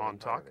back in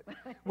Montauk,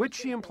 which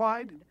she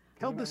implied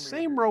held the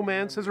same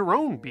romance as her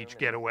own beach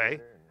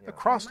getaway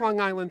across Long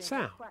Island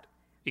Sound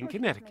in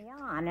Connecticut.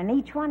 And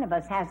each one of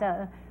us has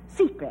a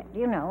secret,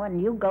 you know,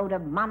 and you go to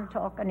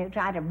Montauk and you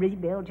try to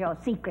rebuild your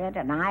secret,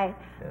 and I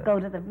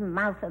go to the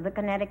mouth of the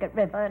Connecticut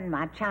River in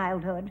my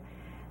childhood,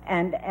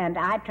 and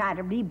I try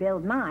to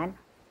rebuild mine.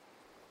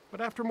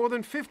 But after more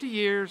than 50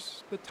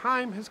 years, the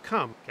time has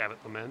come,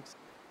 Cavett laments,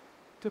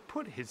 to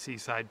put his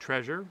seaside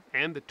treasure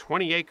and the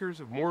 20 acres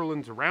of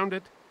moorlands around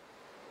it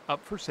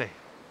up for sale.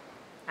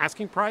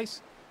 Asking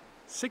price,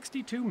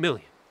 $62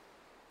 million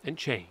and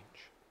change.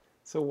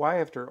 So why,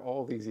 after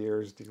all these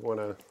years, do you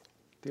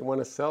want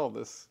to sell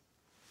this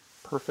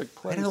perfect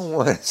place? I don't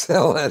want to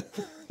sell it.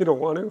 You don't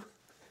want to?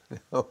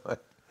 No,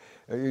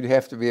 you'd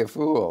have to be a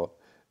fool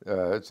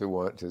to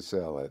want to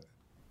sell it.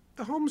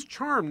 The home's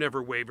charm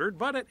never wavered,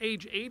 but at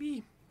age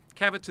 80,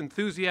 Cavitt's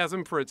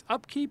enthusiasm for its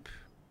upkeep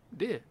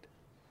did.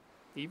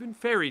 Even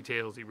fairy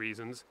tales, he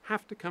reasons,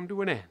 have to come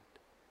to an end,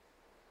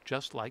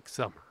 just like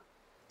summer.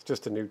 It's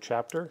just a new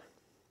chapter?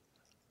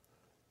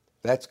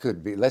 That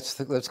could be. Let's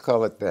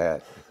call it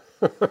that.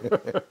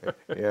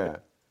 Yeah.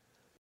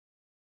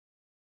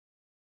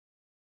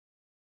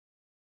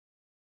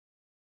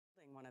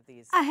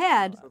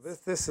 Ahead, So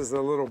this is a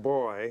little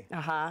boy.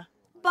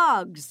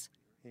 bugs,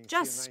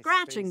 just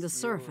scratching the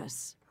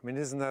surface. I mean,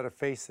 isn't that a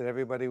face that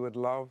everybody would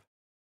love?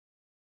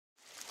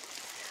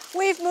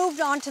 We've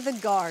moved on to the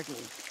garden,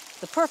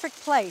 the perfect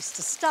place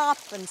to stop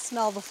and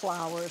smell the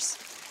flowers.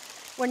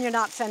 When you're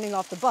not fending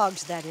off the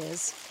bugs, that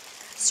is.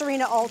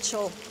 Serena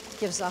Altschul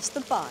gives us the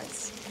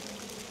buzz.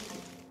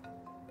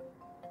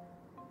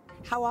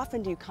 How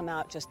often do you come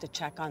out just to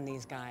check on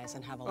these guys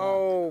and have a look?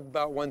 Oh,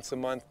 about once a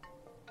month.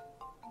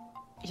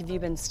 Have you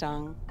been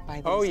stung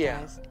by these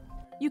guys?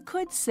 You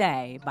could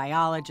say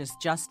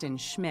biologist Justin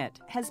Schmidt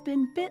has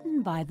been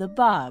bitten by the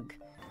bug.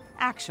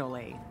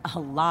 Actually, a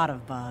lot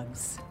of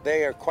bugs.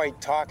 They are quite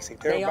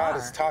toxic. They're They about are.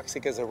 as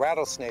toxic as a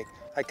rattlesnake.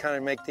 I kind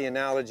of make the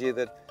analogy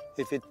that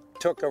if you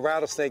took a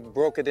rattlesnake,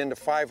 broke it into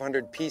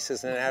 500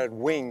 pieces, and added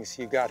wings,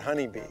 you got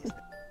honeybees.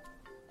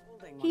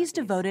 He's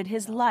devoted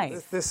his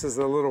life. This is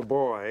a little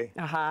boy.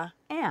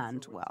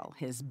 And, well,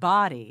 his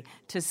body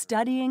to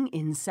studying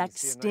insect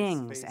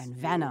stings and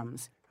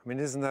venoms I mean,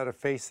 isn't that a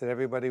face that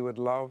everybody would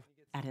love?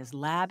 at his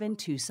lab in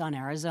Tucson,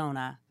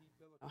 Arizona.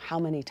 How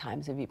many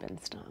times have you been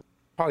stung?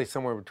 Probably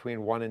somewhere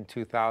between 1,000 and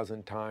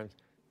 2,000 times.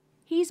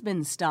 He's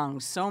been stung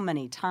so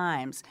many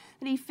times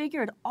that he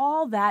figured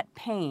all that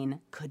pain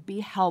could be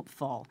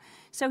helpful.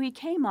 So he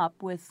came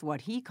up with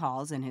what he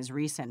calls in his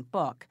recent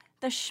book,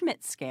 the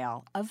Schmidt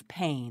Scale of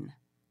Pain.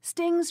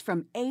 Stings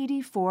from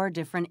 84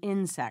 different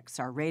insects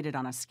are rated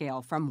on a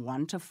scale from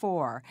 1 to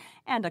 4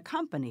 and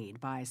accompanied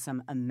by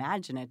some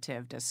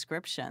imaginative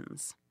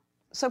descriptions.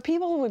 So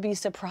people would be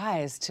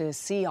surprised to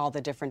see all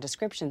the different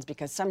descriptions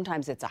because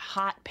sometimes it's a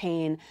hot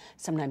pain,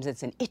 sometimes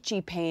it's an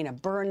itchy pain, a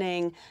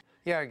burning.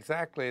 Yeah,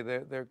 exactly.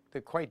 They're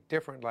quite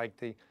different. Like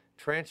the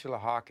tarantula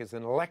hawk is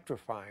an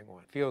electrifying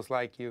one. Feels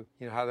like you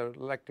know how the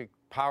electric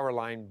power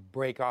line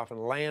break off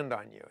and land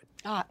on you.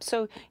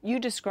 So you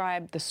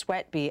described the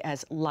sweat bee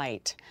as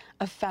light,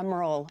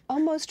 ephemeral,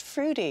 almost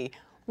fruity.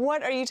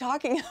 What are you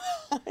talking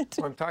about?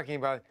 What I'm talking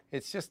about,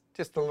 it's just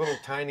a little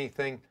tiny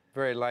thing,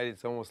 very light.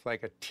 It's almost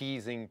like a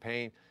teasing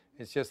pain.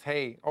 It's just,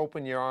 hey,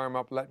 open your arm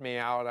up, let me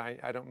out.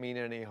 I don't mean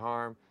any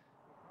harm.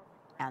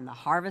 And the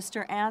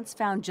harvester ants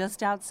found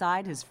just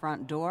outside his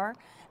front door,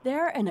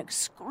 they're an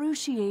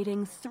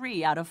excruciating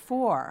 3 out of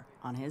 4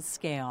 on his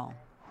scale.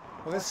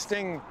 Well, this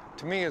sting,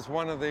 to me, is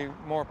one of the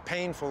more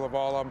painful of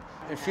all of them.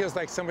 It feels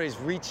like somebody's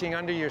reaching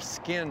under your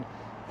skin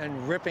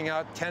and ripping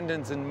out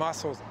tendons and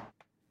muscles.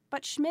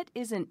 But Schmidt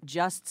isn't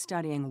just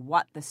studying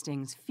what the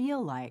stings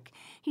feel like.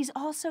 He's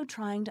also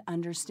trying to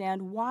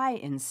understand why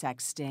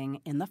insects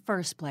sting in the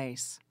first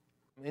place.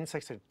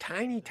 Insects are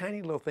tiny,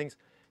 tiny little things,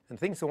 and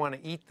things that want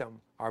to eat them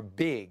are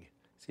big.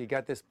 So you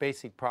got this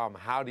basic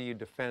problem. How do you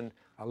defend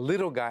a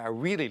little guy, a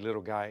really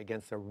little guy,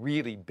 against a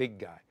really big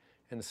guy?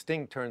 And the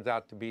sting turns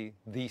out to be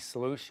the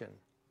solution.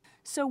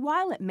 So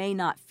while it may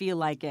not feel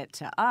like it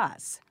to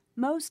us,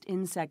 most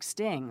insect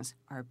stings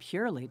are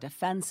purely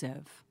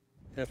defensive.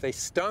 And if they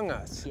stung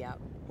us,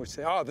 we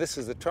say, oh, this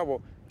is the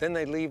trouble, then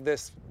they leave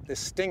this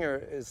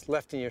stinger is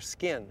left in your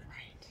skin.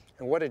 Right.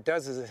 And what it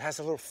does is it has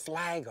a little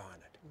flag on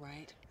it.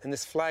 Right. And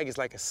this flag is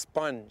like a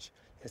sponge.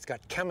 It's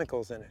got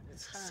chemicals in it.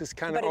 It's this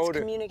kind of but odor. It's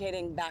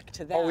communicating back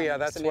to them. Oh yeah,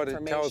 that's some what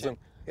it tells them.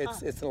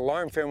 It's an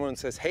alarm pheromone that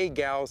says, hey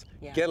gals,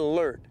 get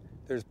alert.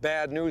 There's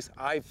bad news.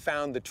 I've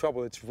found the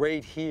trouble. It's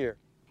right here.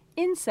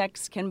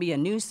 Insects can be a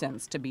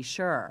nuisance, to be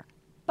sure.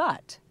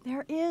 But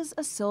there is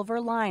a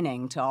silver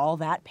lining to all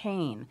that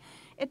pain.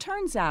 It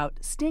turns out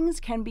stings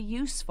can be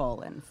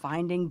useful in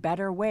finding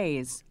better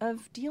ways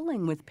of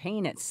dealing with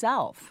pain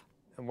itself.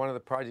 And one of the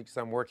projects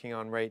I'm working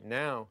on right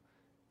now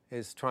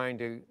is trying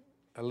to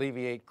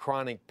alleviate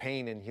chronic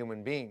pain in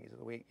human beings.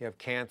 We have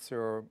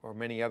cancer or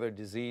many other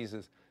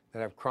diseases that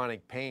have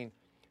chronic pain.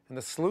 And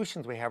the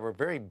solutions we have are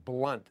very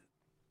blunt.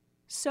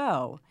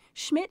 So,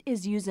 Schmidt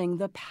is using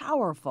the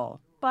powerful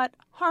but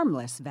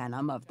harmless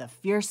venom of the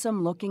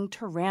fearsome-looking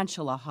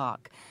tarantula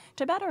hawk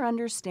to better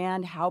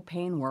understand how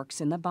pain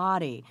works in the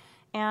body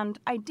and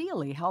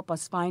ideally help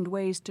us find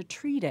ways to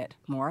treat it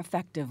more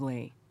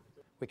effectively.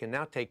 We can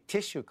now take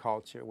tissue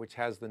culture, which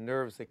has the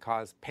nerves that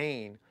cause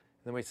pain, and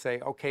then we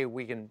say, okay,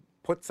 we can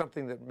put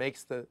something that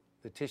makes the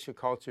tissue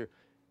culture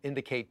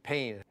indicate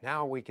pain.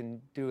 Now we can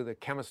do the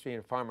chemistry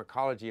and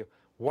pharmacology of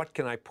what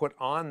can I put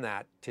on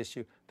that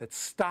tissue that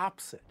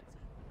stops it.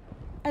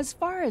 As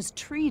far as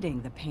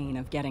treating the pain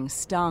of getting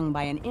stung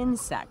by an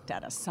insect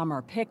at a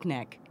summer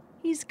picnic,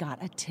 he's got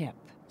a tip.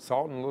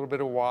 Salt and a little bit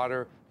of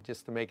water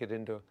just to make it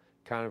into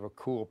kind of a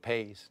cool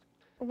paste.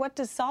 What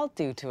does salt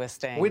do to a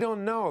sting? We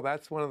don't know.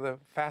 That's one of the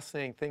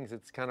fascinating things.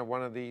 It's kind of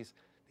one of these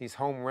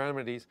home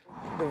remedies.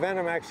 The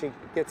venom actually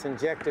gets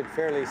injected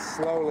fairly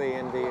slowly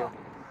into you.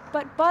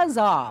 But buzz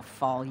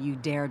off, all you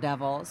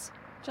daredevils.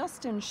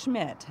 Justin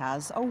Schmidt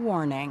has a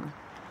warning.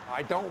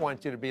 I don't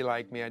want you to be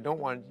like me. I don't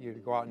want you to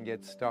go out and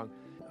get stung.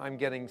 I'm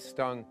getting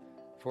stung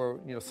for,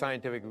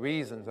 scientific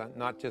reasons,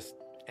 not just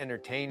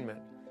entertainment.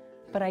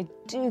 But I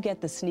do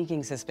get the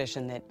sneaking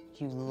suspicion that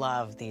you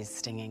love these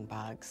stinging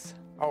bugs.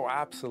 Oh,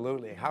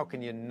 absolutely. How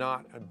can you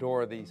not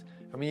adore these?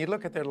 I mean, you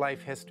look at their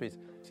life histories,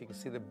 so you can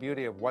see the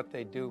beauty of what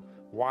they do,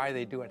 why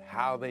they do it,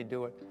 how they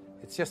do it.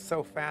 It's just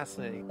so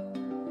fascinating.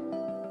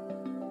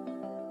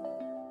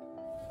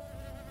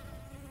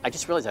 I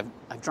just realized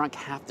I've drunk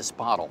half this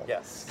bottle.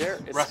 Yes.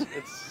 It's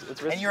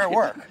risky. And you're at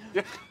work.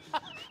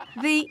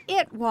 The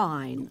It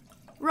wine,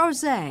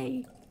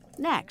 Rosé,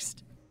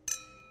 next.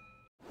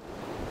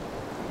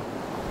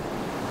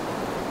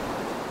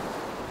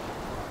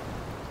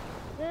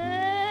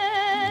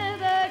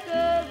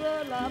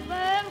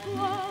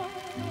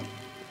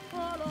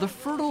 The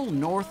fertile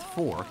North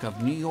Fork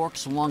of New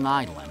York's Long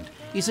Island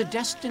is a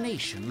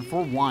destination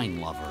for wine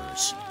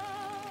lovers.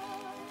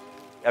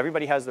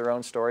 Everybody has their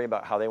own story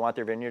about how they want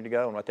their vineyard to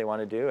go and what they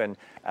want to do, and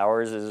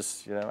ours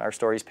is, our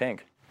story's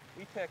pink.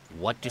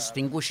 What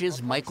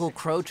distinguishes Michael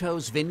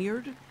Croteau's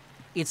vineyard?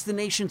 It's the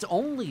nation's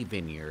only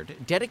vineyard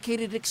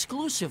dedicated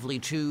exclusively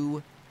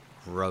to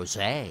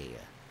rosé.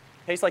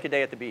 Tastes like a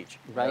day at the beach.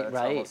 Right.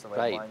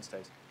 Wines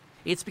taste.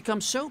 It's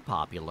become so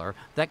popular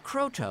that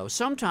Croteau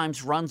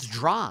sometimes runs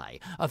dry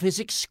of his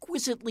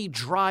exquisitely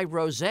dry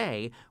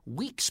rosé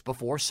weeks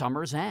before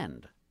summer's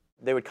end.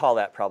 They would call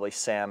that probably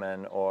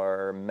salmon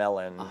or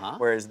melon,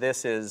 whereas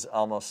this is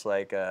almost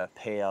like a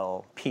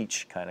pale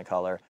peach kind of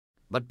color.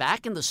 But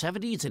back in the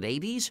 70s and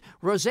 80s,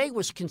 rosé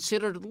was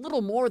considered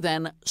little more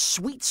than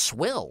sweet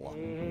swill,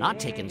 not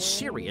taken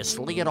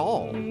seriously at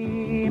all.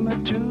 Bring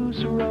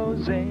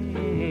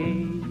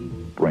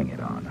it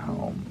on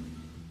home.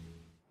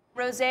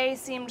 Rosé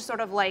seemed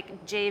sort of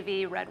like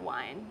JV red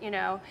wine,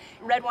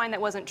 red wine that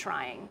wasn't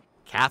trying.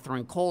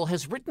 Catherine Cole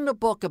has written a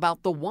book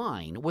about the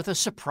wine with a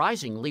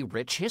surprisingly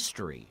rich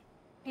history.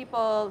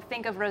 People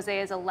think of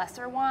rosé as a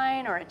lesser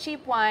wine or a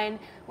cheap wine,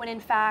 when in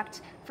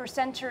fact, for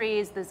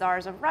centuries, the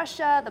czars of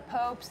Russia, the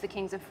popes, the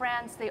kings of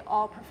France, they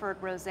all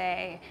preferred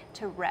rosé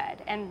to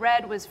red, and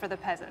red was for the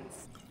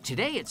peasants.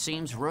 Today, it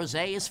seems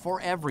rosé is for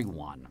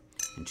everyone.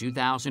 In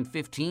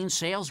 2015,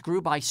 sales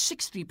grew by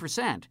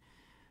 60%.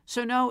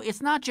 So no,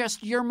 it's not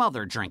just your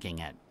mother drinking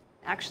it.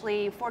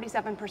 Actually,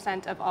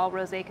 47% of all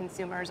rosé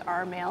consumers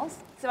are males.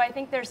 So I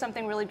think there's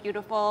something really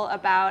beautiful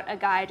about a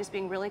guy just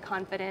being really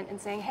confident and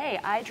saying, hey,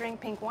 I drink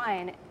pink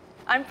wine.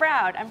 I'm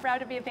proud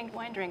to be a pink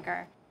wine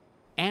drinker.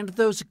 And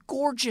those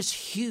gorgeous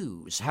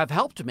hues have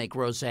helped make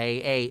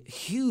rosé a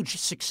huge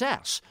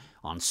success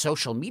on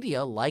social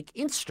media like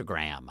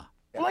Instagram.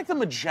 We're like the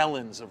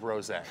Magellans of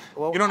rosé.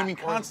 You know what I mean?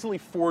 Constantly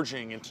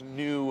forging into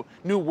new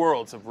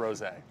worlds of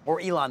rosé.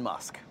 Or Elon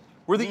Musk.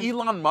 We're the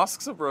Elon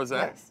Musks of rosé.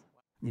 Yes.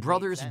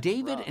 Brothers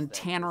David and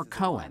Tanner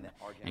Cohen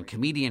and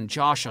comedian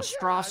Josh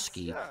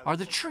Ostrowski are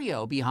the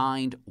trio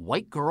behind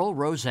White Girl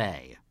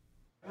Rosé.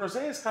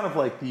 Rosé is kind of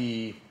like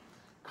the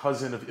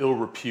cousin of ill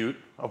repute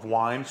of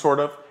wine,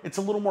 sort of. It's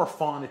a little more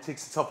fun. It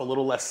takes itself a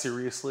little less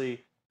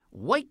seriously.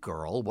 White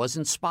Girl was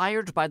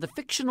inspired by the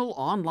fictional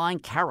online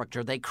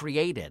character they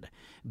created,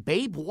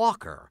 Babe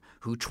Walker,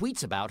 who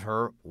tweets about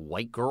her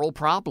white girl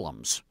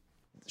problems.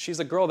 She's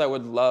a girl that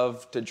would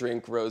love to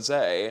drink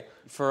rosé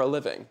for a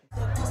living.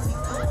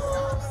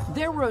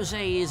 Their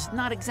rosé is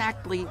not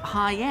exactly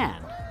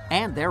high-end,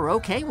 and they're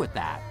okay with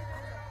that.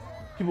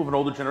 People of an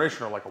older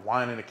generation are like a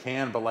wine in a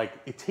can, but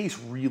it tastes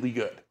really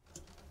good.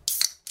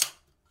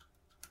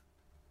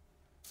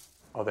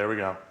 Oh, there we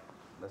go.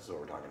 This is what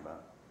we're talking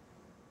about.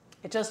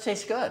 It does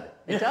taste good.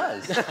 It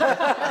does.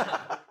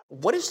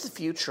 What is the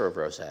future of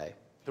rosé?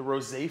 The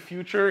rosé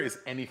future is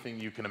anything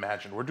you can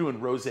imagine. We're doing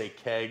rosé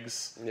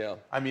kegs. Yeah.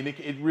 I mean,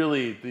 it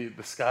really,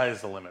 the sky is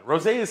the limit.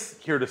 Rosé is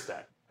here to stay.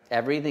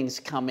 Everything's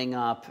coming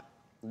up.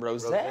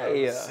 Rosé.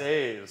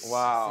 Rosés.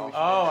 Wow.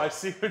 Oh, I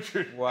see what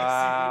you're doing.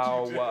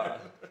 Wow.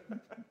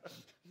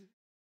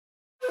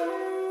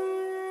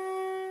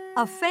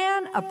 A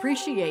fan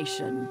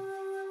appreciation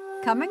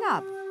coming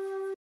up.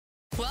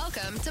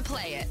 Welcome to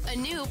Play It, a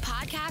new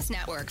podcast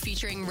network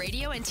featuring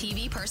radio and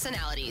TV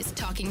personalities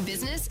talking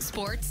business,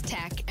 sports,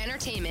 tech,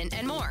 entertainment,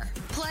 and more.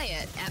 Play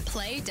it at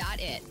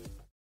play.it.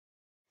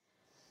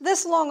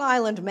 This Long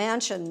Island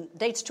mansion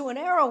dates to an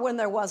era when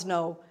there was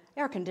no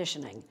air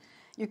conditioning.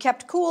 You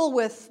kept cool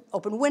with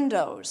open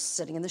windows,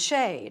 sitting in the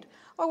shade,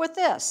 or with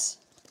this,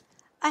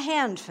 a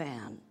hand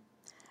fan.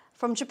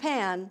 From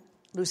Japan,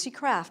 Lucy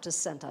Kraft has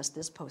sent us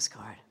this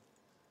postcard.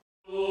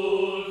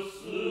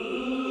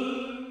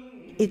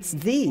 It's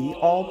the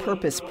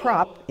all-purpose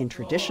prop in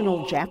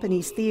traditional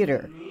Japanese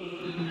theater.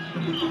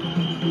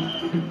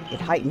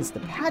 It heightens the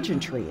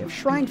pageantry of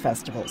shrine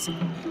festivals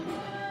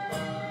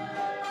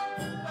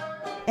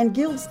and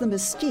gilds the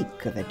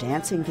mystique of a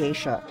dancing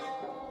geisha.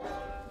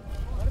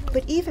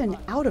 But even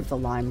out of the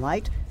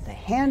limelight, the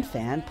hand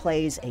fan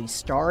plays a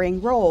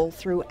starring role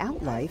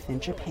throughout life in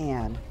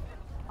Japan.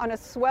 On a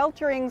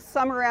sweltering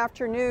summer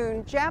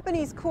afternoon,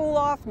 Japanese cool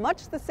off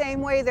much the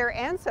same way their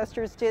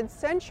ancestors did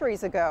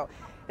centuries ago.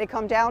 They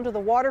come down to the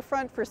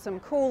waterfront for some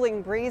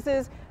cooling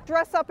breezes,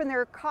 dress up in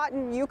their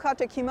cotton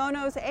yukata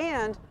kimonos,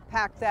 and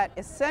pack that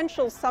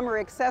essential summer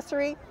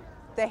accessory,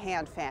 the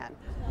hand fan.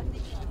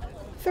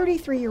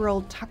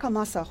 33-year-old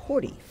Takamasa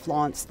Hori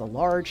flaunts the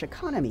large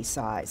economy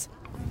size.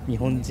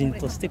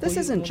 This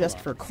isn't just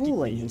for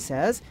cooling, he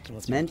says.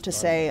 It's meant to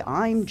say,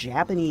 I'm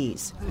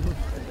Japanese.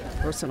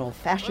 Personal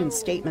fashion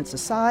statements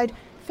aside,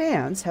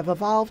 fans have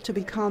evolved to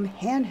become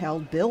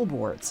handheld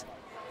billboards.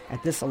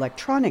 At this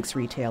electronics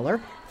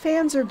retailer,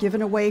 fans are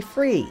given away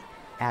free,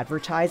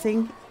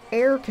 advertising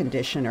air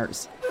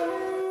conditioners.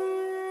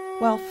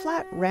 While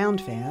flat round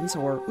fans,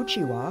 or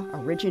uchiwa,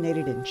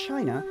 originated in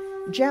China,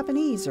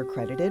 Japanese are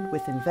credited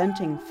with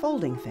inventing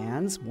folding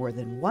fans more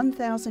than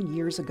 1,000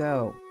 years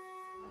ago.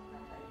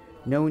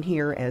 Known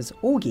here as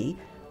ogi,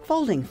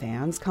 folding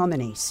fans come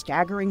in a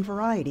staggering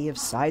variety of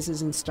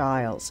sizes and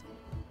styles.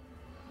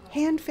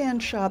 Hand fan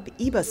shop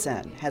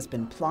Ibasen has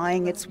been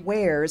plying its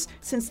wares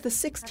since the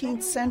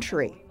 16th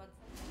century.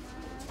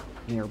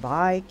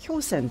 Nearby,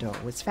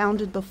 Kyosendo was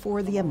founded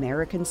before the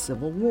American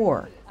Civil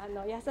War.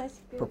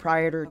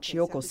 Proprietor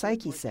Chiyoko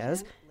Saiki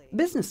says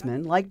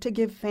businessmen like to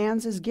give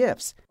fans as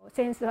gifts.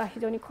 Fans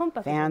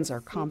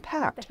are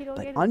compact,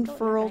 but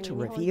unfurl to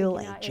reveal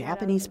a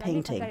Japanese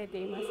painting.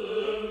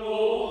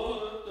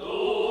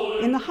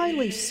 In the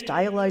highly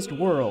stylized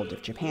world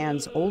of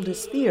Japan's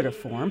oldest theater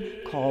form,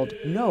 called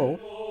No,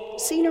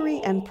 scenery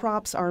and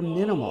props are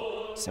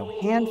minimal, so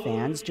hand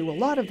fans do a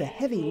lot of the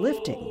heavy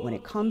lifting when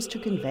it comes to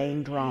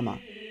conveying drama.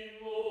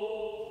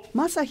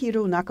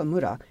 Masahiro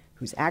Nakamura,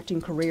 whose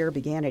acting career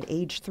began at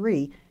age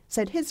 3,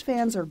 said his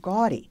fans are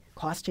gaudy,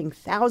 costing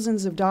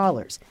thousands of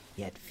dollars,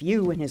 yet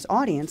few in his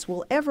audience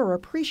will ever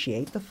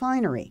appreciate the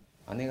finery.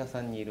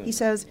 He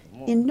says,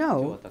 in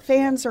No,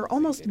 fans are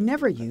almost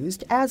never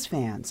used as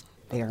fans.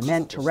 They are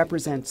meant to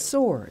represent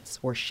swords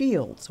or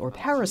shields or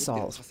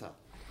parasols.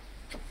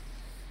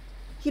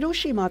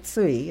 Hiroshi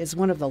Matsui is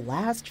one of the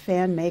last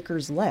fan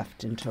makers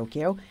left in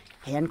Tokyo,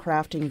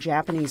 handcrafting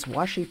Japanese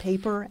washi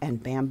paper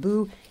and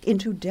bamboo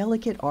into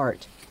delicate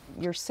art.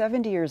 You're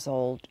 70 years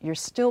old, you're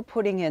still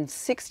putting in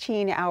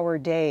 16-hour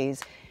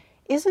days.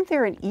 Isn't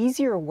there an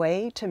easier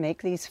way to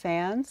make these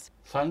fans?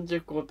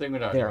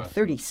 There are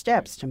 30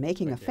 steps to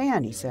making a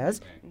fan, he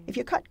says. If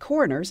you cut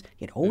corners,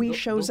 it always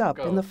shows up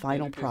in the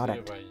final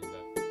product.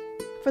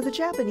 For the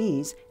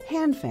Japanese,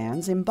 hand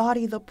fans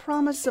embody the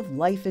promise of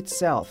life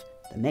itself,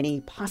 the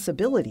many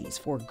possibilities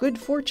for good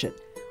fortune,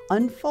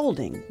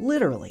 unfolding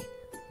literally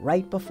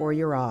right before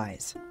your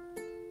eyes.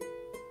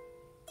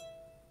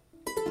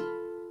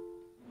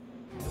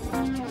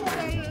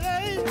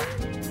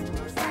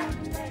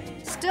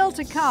 Still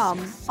to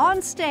come,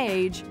 on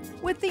stage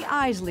with the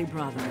Isley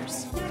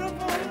Brothers.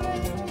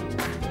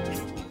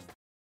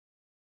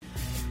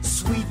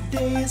 Sweet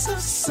days of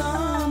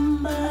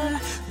summer,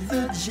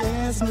 the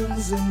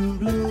jasmine's in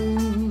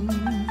bloom.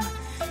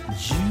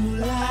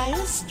 July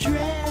is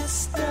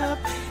dressed up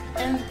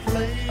and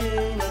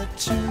playing a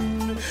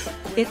tune.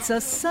 It's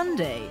a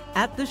Sunday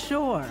at the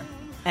shore,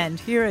 and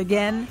here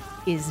again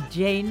is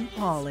Jane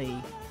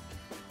Pauley.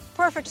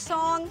 Perfect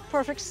song,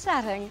 perfect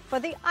setting for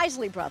the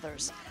Isley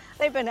Brothers.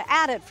 They've been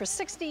at it for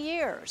 60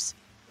 years.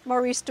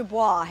 Maurice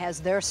Dubois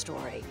has their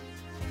story.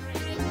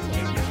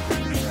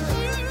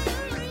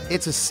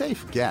 It's a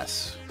safe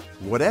guess.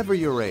 Whatever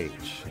your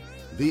age,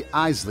 the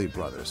Isley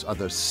Brothers are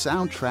the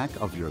soundtrack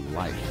of your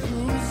life.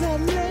 Who's that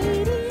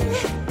lady?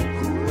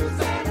 Who's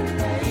that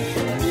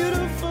lady?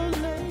 Beautiful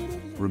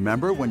lady.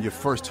 Remember when you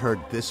first heard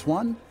this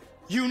one?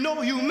 You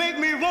know you make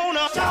me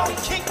wanna shout,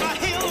 kick my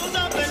heels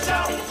up and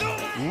shout.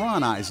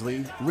 Ron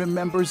Isley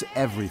remembers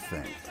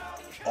everything.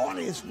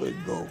 Audience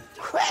would go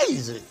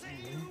crazy.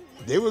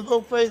 They would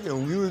go crazy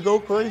and we would go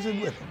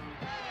crazy with them.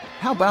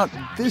 How about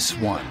this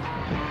one?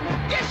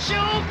 It's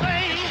your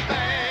thing,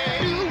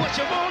 do what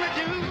you wanna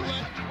do.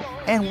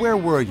 And where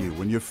were you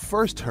when you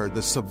first heard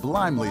the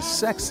sublimely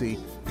sexy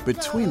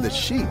Between the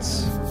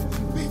Sheets?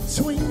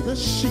 Between the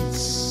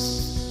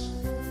sheets.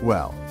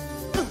 Well,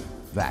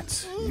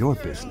 that's your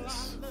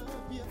business.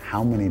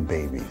 How many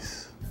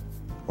babies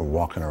are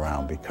walking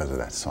around because of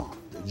that song?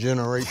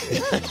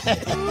 Generation.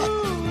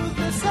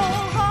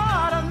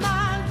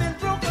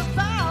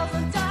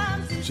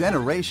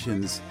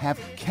 Generations have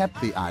kept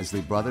the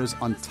Isley Brothers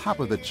on top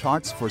of the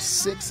charts for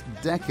 6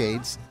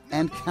 decades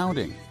and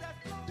counting.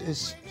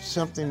 It's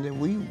something that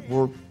we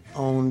worked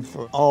on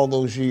for all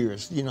those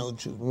years, you know,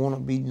 to want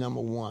to be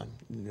number one,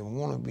 to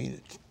want to be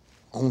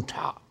on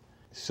top.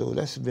 So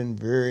that's been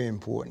very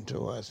important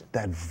to us.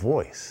 That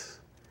voice,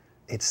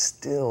 it's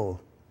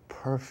still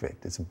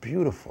perfect. It's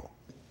beautiful.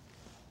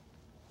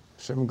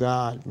 Some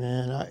God,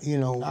 man,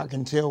 I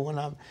can tell when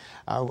I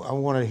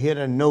want to hit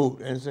a note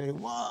and say,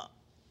 wow,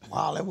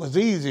 it was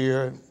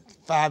easier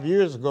 5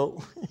 years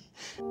ago.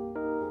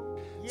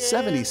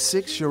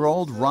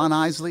 76-year-old Ron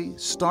Isley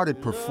started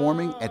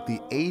performing at the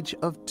age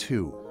of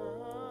 2.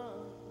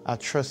 I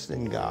trust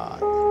in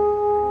God.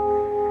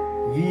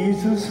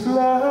 Jesus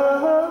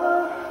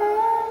loves.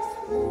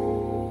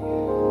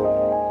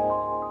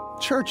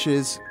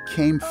 Churches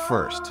came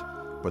first.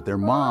 But their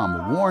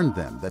mom warned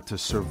them that to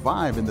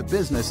survive in the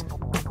business,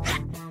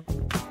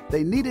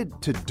 they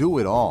needed to do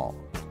it all,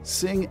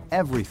 sing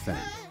everything,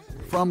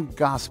 from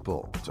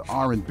gospel to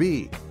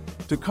R&B,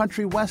 to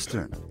country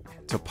western,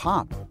 to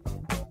pop.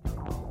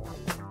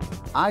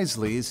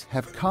 Isleys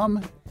have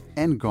come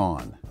and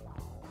gone.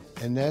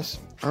 And that's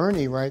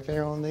Ernie right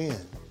there on the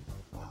end.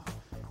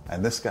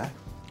 And this guy?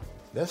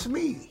 That's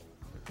me.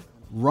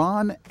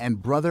 Ron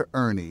and brother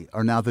Ernie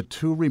are now the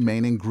two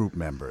remaining group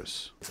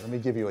members. Let me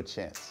give you a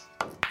chance.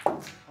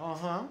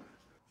 Uh-huh.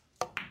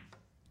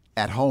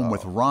 At home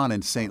with Ron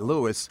in St.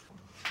 Louis,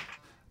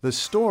 the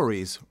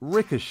stories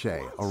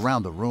ricochet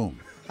around the room.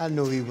 I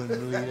knew he wouldn't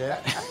believe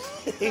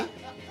that.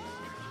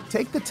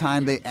 Take the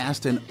time they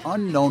asked an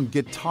unknown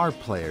guitar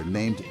player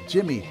named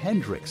Jimi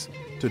Hendrix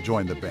to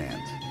join the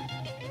band.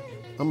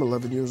 I'm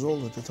 11 years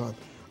old at the time.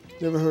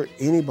 Never heard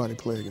anybody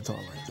play a guitar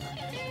like that.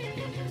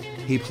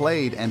 He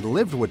played and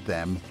lived with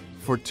them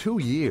for 2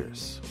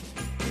 years.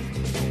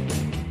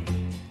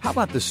 How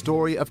about the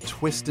story of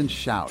Twist and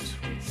Shout,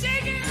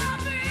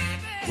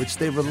 which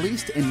they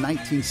released in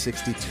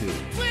 1962.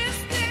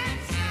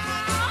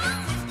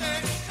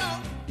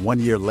 1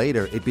 year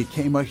later, it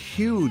became a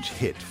huge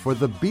hit for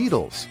the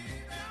Beatles.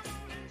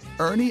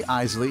 Ernie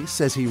Isley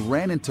says he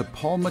ran into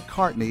Paul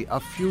McCartney a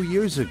few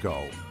years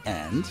ago,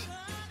 and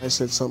I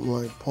said something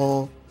like,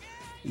 Paul,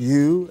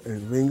 you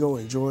and Ringo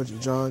and George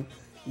and John,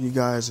 you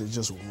guys are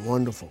just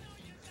wonderful.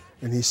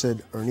 And he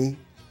said, Ernie,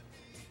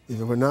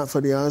 if it were not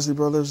for the Isley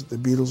Brothers, the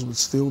Beatles would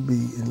still be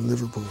in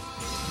Liverpool.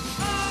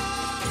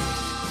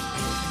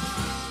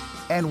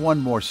 And one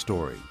more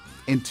story.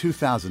 In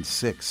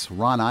 2006,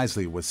 Ron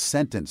Isley was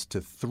sentenced to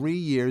 3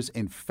 years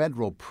in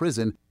federal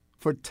prison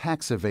for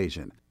tax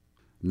evasion,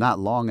 not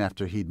long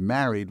after he'd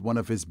married one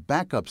of his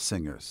backup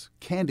singers,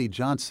 Candy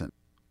Johnson.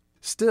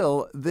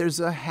 Still, there's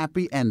a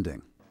happy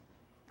ending.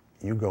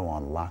 You go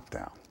on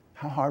lockdown.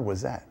 How hard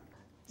was that?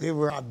 They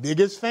were our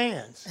biggest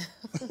fans.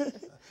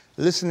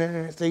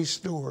 Listening to their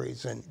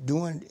stories and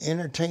doing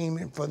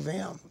entertainment for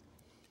them.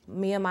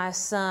 Me and my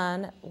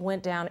son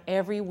went down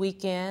every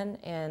weekend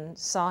and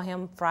saw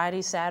him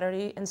Friday,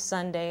 Saturday, and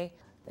Sunday.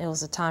 It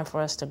was a time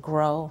for us to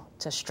grow,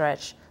 to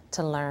stretch,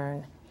 to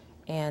learn,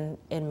 and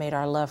it made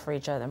our love for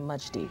each other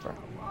much deeper.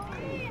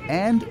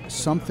 And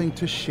something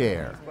to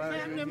share.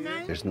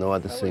 There's no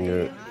other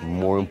singer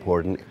more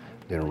important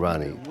than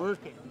Ronnie.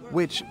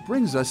 Which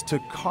brings us to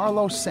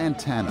Carlos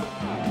Santana,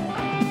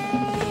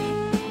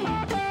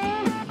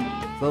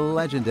 the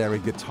legendary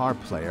guitar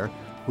player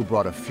who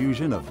brought a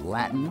fusion of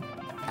Latin,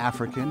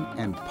 African,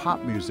 and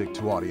pop music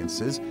to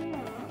audiences,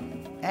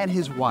 and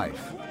his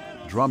wife,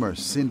 drummer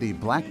Cindy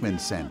Blackman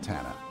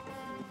Santana.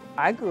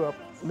 I grew up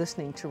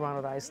listening to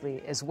Ronald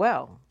Isley as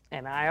well,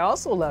 and I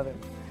also love him.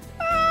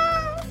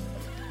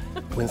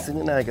 When Cindy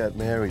and I got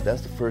married,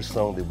 that's the first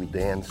song that we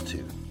danced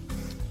to,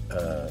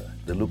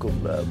 The Look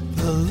of Love.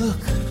 The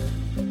Look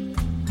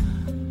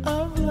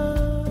of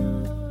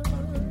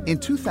Love. In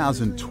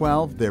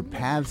 2012, their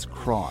paths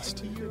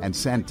crossed, and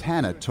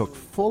Santana took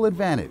full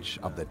advantage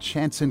of the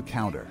chance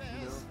encounter.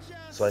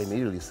 So I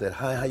immediately said,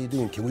 hi, how you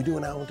doing? Can we do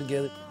an album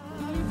together?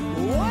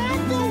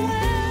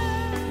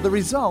 The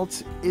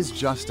result is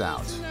just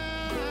out.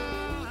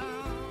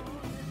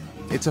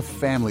 It's a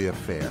family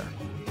affair.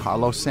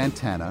 Carlos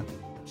Santana,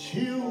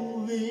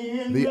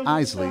 the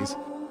Isleys,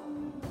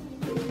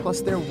 plus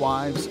their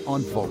wives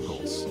on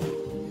vocals.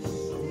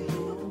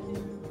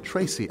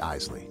 Tracy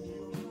Isley.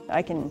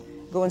 I can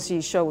go and see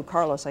a show with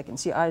Carlos, I can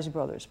see Isley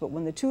Brothers, but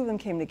when the two of them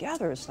came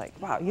together, it's like,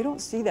 wow, you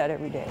don't see that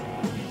every day.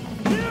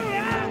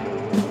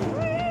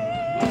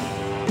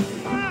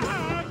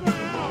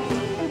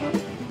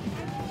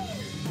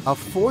 A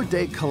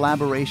 4-day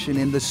collaboration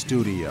in the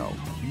studio,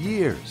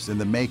 years in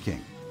the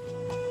making.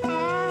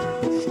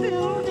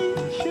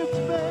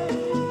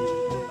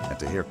 And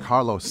to hear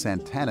Carlos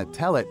Santana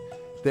tell it,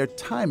 their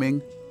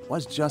timing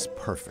was just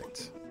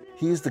perfect.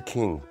 He is the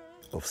king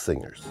of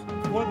singers.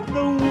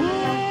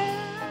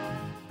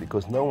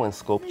 Because no one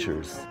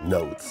sculptures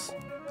notes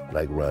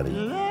like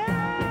Ronnie.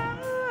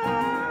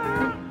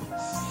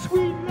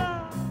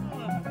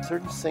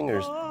 Certain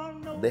singers,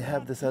 they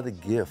have this other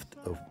gift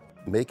of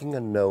making a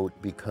note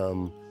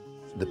become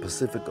the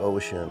Pacific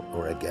Ocean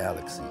or a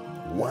galaxy.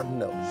 One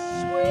note.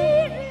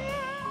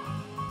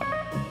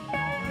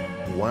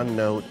 One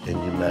note and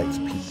unites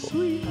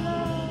people.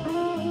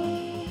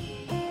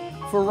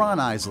 For Ron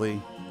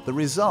Isley, the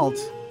result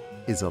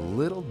is a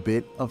little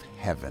bit of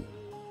heaven.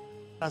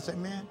 I said,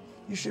 man,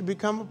 you should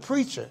become a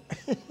preacher.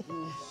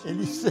 And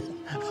he said,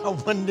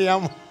 one day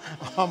I'm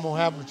gonna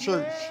have a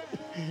church,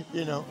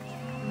 you know.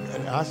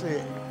 And I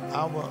said,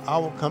 I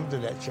will come to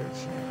that church.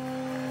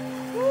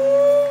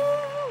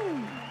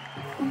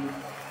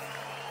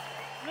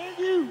 Thank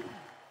you.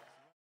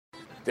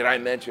 Did I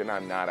mention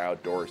I'm not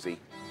outdoorsy?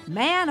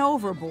 Man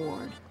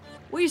overboard.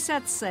 We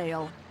set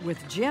sail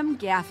with Jim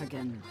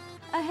Gaffigan.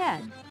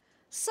 Ahead.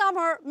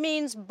 Summer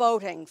means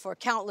boating for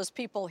countless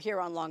people here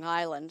on Long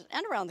Island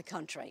and around the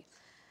country.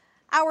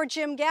 Our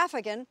Jim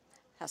Gaffigan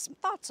has some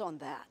thoughts on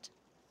that.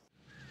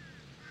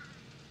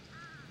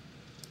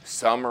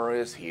 Summer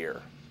is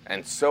here,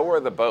 and so are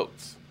the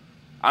boats.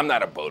 I'm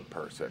not a boat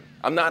person.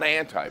 I'm not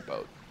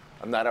anti-boat.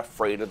 I'm not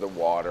afraid of the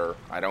water.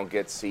 I don't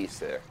get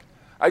seasick.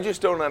 I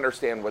just don't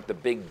understand what the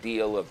big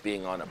deal of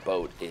being on a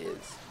boat is.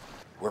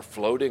 We're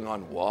floating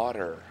on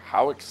water.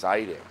 How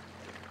exciting.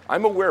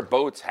 I'm aware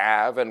boats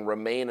have and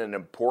remain an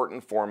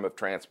important form of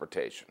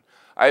transportation.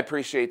 I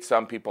appreciate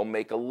some people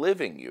make a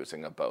living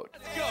using a boat.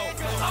 Let's go.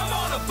 I'm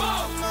on a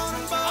boat.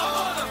 I'm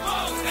on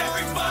a boat.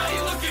 Everybody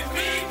look at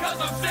me because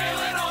I'm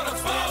sailing on a boat.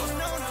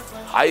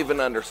 I even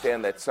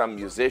understand that some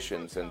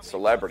musicians and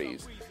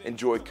celebrities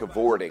enjoy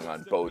cavorting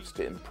on boats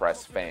to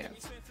impress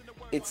fans.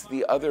 It's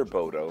the other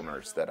boat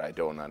owners that I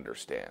don't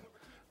understand.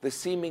 The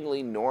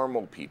seemingly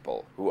normal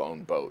people who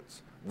own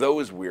boats.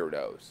 Those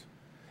weirdos.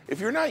 If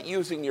you're not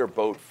using your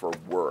boat for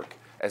work,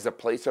 as a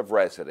place of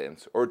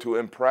residence, or to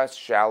impress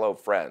shallow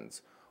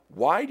friends,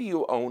 why do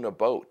you own a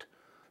boat?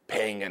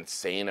 Paying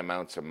insane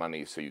amounts of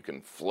money so you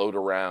can float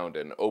around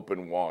in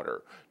open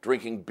water,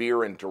 drinking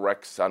beer in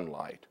direct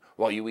sunlight,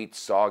 while you eat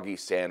soggy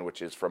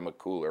sandwiches from a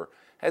cooler,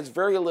 has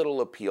very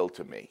little appeal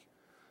to me.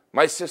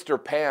 My sister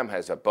Pam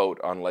has a boat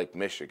on Lake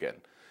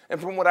Michigan,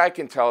 and from what I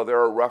can tell, there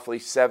are roughly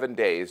 7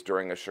 days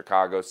during a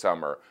Chicago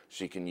summer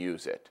she can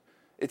use it.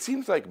 It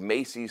seems like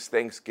Macy's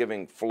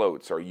Thanksgiving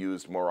floats are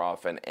used more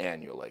often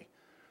annually.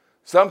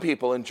 Some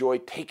people enjoy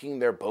taking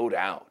their boat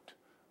out,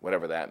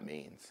 whatever that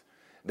means,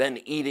 then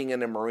eating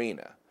in a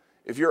marina.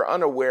 If you're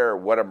unaware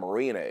what a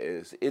marina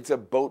is, it's a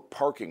boat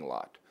parking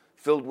lot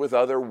filled with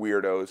other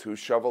weirdos who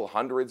shovel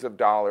hundreds of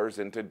dollars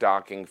into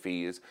docking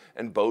fees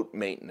and boat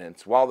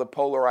maintenance while the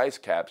polar ice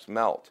caps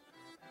melt.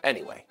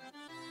 Anyway,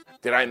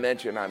 did I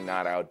mention I'm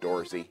not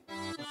outdoorsy?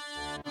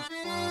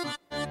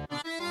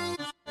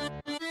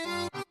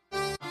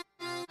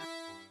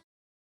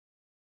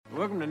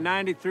 Welcome to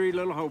 93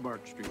 Little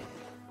Hobart Street.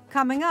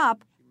 Coming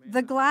up,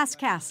 The Glass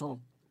Castle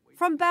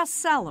from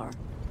Bestseller.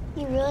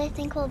 You really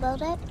think we'll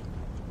build it?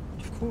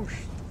 Of course.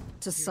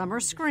 To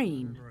summer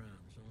screen.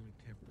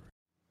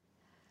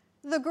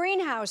 The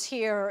greenhouse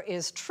here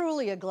is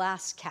truly a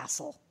glass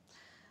castle.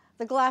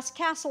 The Glass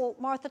Castle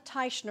Martha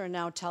Teichner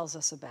now tells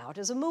us about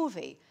is a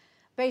movie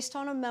based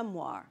on a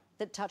memoir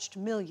that touched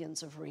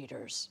millions of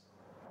readers.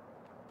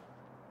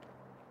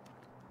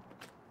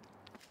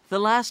 The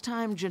last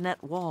time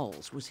Jeanette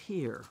Walls was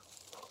here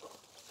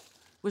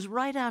was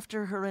right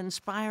after her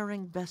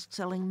inspiring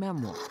best-selling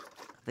memoir,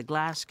 The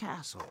Glass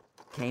Castle,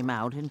 came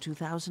out in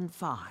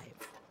 2005.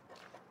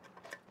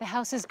 The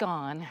house is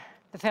gone.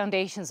 The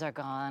foundations are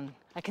gone.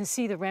 I can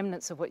see the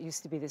remnants of what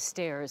used to be the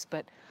stairs,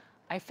 but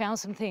I found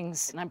some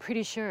things, and I'm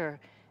pretty sure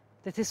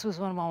that this was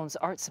one of Mom's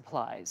art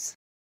supplies.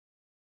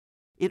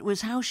 It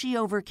was how she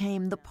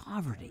overcame the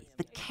poverty,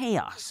 the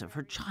chaos of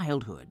her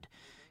childhood,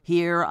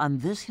 here on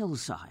this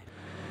hillside.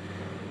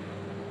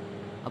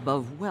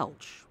 Above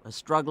Welch, a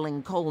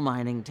struggling coal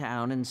mining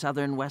town in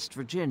southern West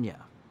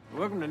Virginia.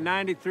 Welcome to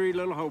 93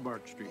 Little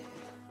Hobart Street.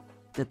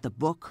 That the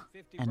book,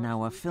 and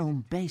now a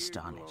film based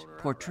on it,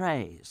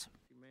 portrays.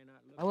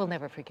 I will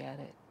never forget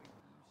it.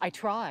 I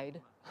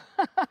tried.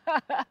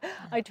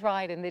 I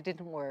tried and it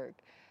didn't work.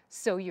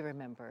 So you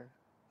remember,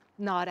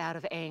 not out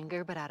of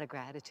anger, but out of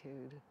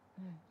gratitude,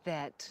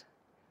 that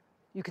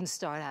you can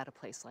start out a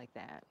place like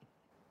that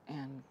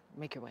and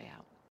make your way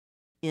out.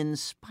 In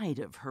spite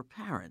of her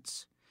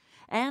parents,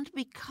 and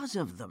because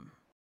of them.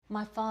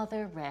 My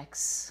father,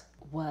 Rex,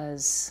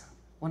 was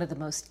one of the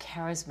most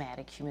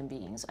charismatic human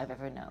beings I've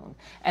ever known,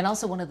 and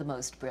also one of the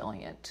most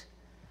brilliant.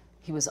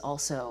 He was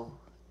also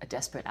a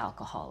desperate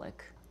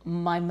alcoholic.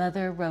 My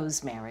mother,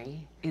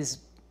 Rosemary, is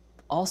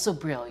also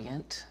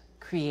brilliant,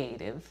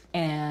 creative,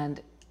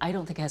 and I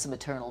don't think has a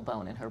maternal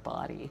bone in her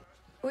body.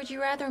 Would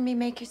you rather me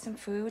make you some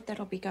food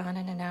that'll be gone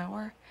in an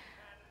hour,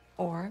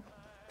 or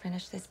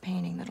finish this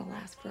painting that'll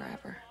last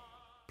forever?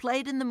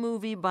 Played in the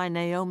movie by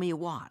Naomi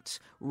Watts,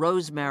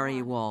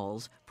 Rosemary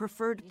Walls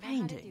preferred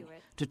painting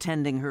to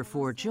tending her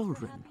 4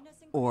 children,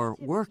 or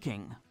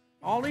working.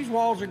 All these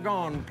walls are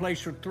gone,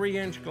 replaced with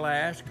 3-inch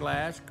glass,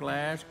 glass,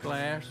 glass,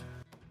 glass.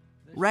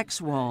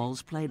 Rex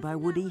Walls, played by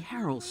Woody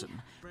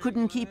Harrelson,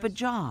 couldn't keep a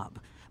job,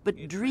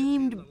 but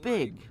dreamed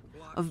big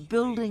of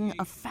building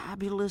a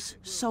fabulous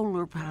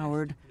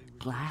solar-powered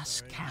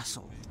glass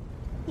castle.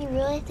 You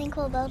really think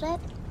we'll build it?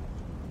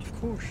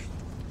 Of course.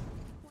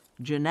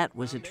 Jeanette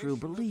was a true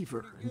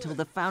believer until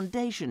the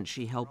foundation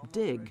she helped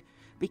dig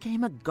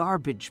became a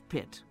garbage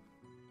pit.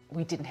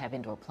 We didn't have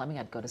indoor plumbing.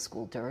 I'd go to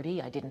school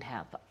dirty. I didn't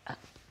have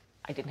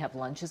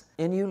lunches.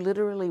 And you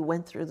literally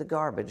went through the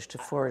garbage to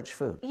forage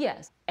food?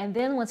 Yes. And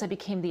then once I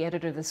became the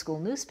editor of the school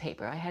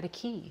newspaper, I had a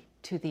key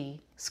to the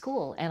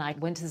school, and I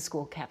went to the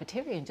school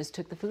cafeteria and just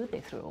took the food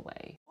they threw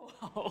away.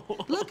 Oh,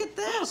 look at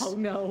this! Oh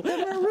no! The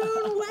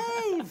maroon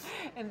wave!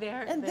 And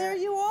there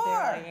you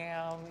are! There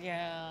I am.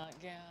 Yeah.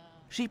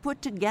 She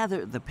put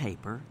together the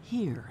paper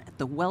here at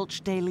the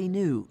Welch Daily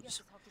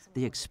News.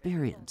 The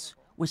experience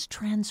was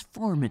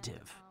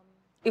transformative.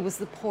 It was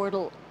the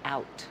portal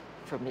out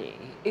for me.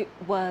 It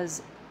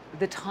was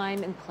the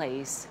time and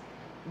place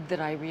that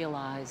I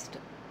realized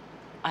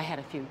I had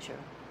a future.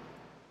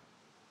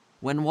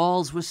 When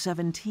Walls was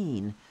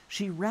 17,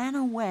 she ran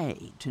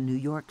away to New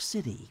York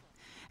City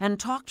and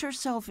talked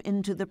herself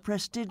into the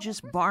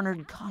prestigious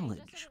Barnard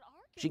College.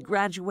 She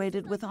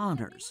graduated with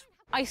honors.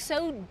 I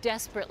so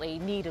desperately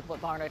needed what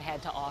Barnard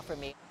had to offer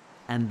me.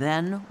 And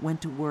then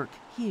went to work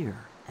here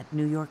at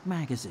New York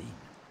Magazine.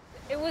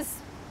 It was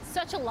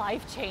such a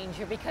life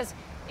changer because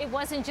it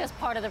wasn't just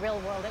part of the real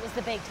world, it was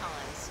the big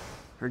times.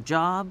 Her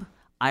job,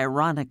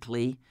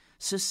 ironically,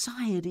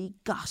 society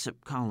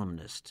gossip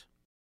columnist.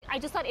 I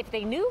just thought if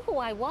they knew who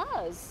I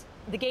was,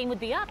 the game would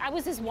be up. I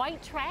was this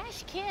white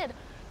trash kid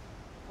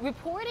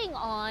reporting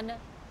on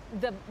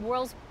the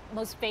world's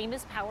most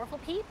famous, powerful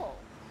people.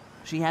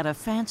 She had a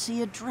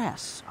fancy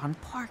address on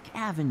Park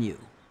Avenue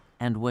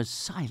and was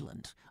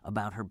silent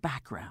about her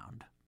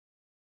background.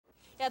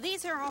 Yeah,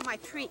 these are all my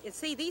tree.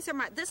 See, this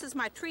is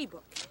my tree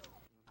book.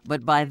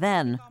 But by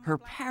then, her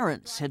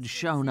parents had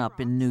shown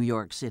up in New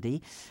York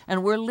City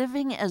and were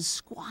living as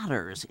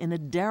squatters in a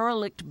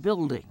derelict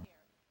building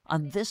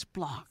on this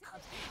block.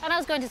 And I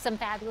was going to some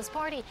fabulous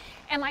party,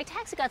 and my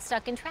taxi got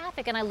stuck in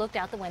traffic, and I looked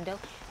out the window,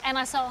 and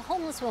I saw a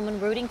homeless woman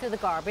rooting through the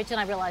garbage, and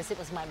I realized it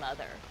was my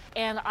mother.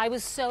 And I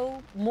was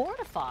so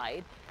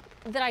mortified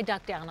that I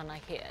ducked down and I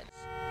hid.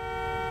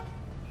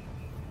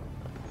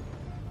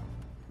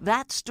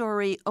 That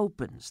story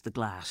opens The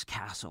Glass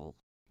Castle.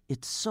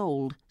 It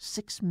sold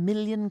 6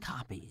 million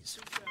copies.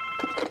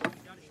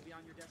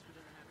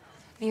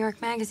 New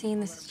York Magazine,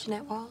 this is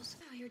Jeanette Walls.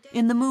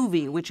 In the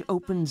movie, which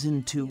opens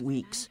in 2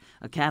 weeks,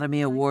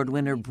 Academy Award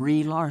winner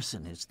Brie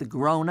Larson is the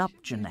grown-up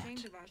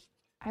Jeanette.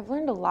 I've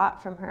learned a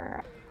lot from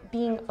her.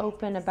 Being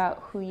open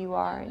about who you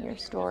are and your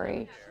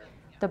story.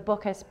 The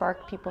book has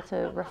sparked people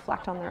to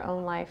reflect on their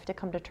own life, to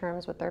come to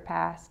terms with their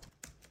past.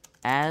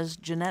 As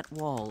Jeanette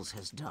Walls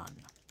has done.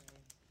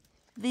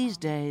 These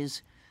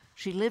days,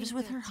 she lives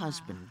with her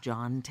husband,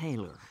 John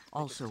Taylor,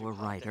 also a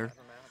writer,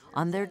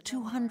 on their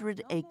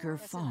 200-acre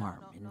farm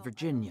in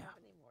Virginia.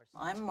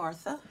 I'm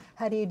Martha.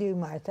 How do you do,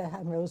 Martha?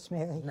 I'm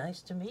Rosemary.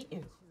 Nice to meet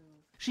you.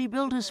 She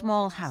built a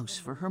small house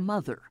for her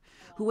mother,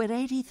 who at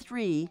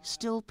 83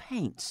 still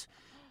paints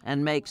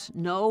and makes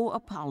no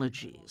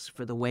apologies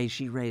for the way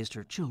she raised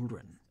her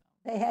children.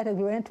 They had a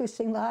very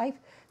interesting life.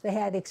 They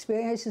had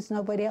experiences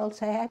nobody else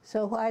had,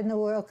 so why in the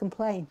world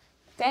complain?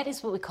 That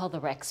is what we call the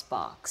Rex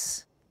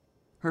box.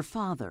 Her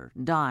father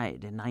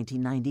died in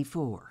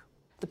 1994.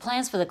 The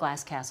plans for the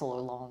Glass Castle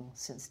are long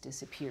since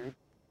disappeared.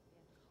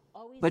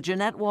 But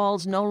Jeanette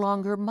Walls no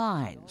longer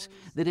minds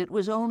that it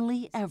was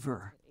only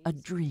ever a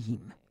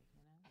dream.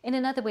 In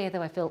another way,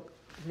 though, I feel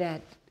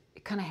that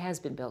it kind of has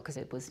been built because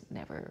it was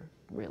never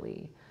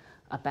really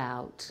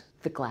about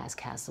the Glass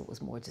Castle. It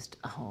was more just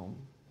a home,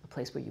 a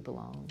place where you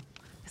belong.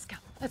 Let's go,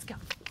 let's go.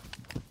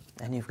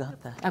 And you've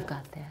got that. I've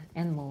got that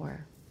and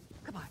more.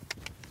 Come on.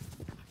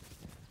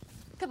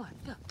 Come on,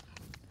 go.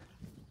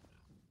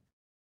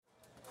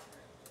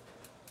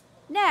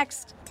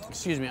 Next.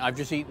 Excuse me, I've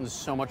just eaten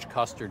so much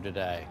custard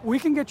today. We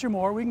can get you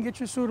more. We can get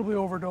you suitably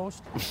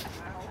overdosed.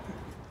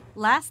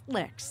 Last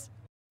licks.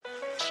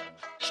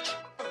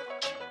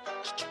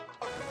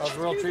 How's the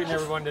world treating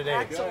everyone today?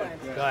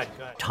 Excellent. Good.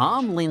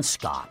 Tom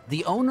Linscott,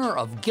 the owner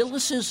of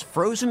Gillis's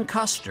Frozen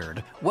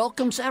Custard,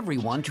 welcomes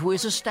everyone to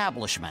his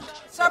establishment.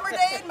 Summer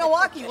day in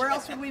Milwaukee. Where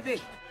else would we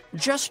be?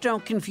 Just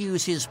don't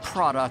confuse his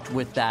product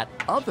with that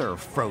other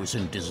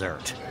frozen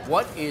dessert.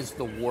 What is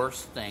the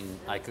worst thing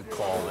I could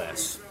call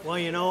this? Well,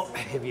 you know,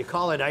 if you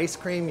call it ice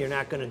cream, you're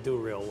not going to do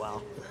real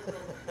well.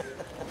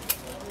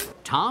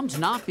 Tom's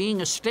not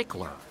being a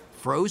stickler.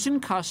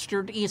 Frozen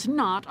custard is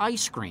not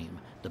ice cream.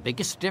 The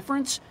biggest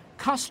difference?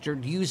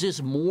 Custard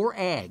uses more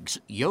eggs,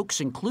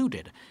 yolks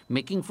included,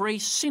 making for a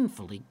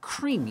sinfully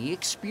creamy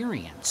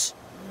experience.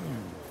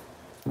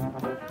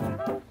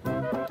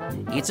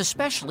 It's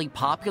especially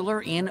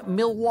popular in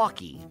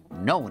Milwaukee.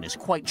 No one is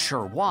quite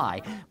sure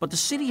why, but the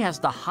city has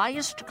the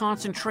highest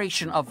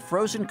concentration of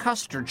frozen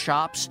custard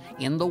shops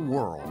in the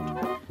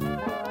world.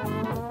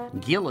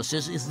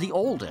 Gillis's is the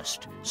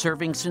oldest,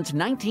 serving since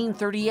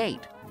 1938.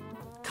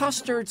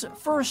 Custard's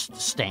first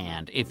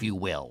stand, if you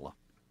will.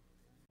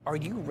 Are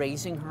you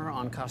raising her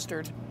on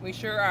custard? We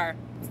sure are.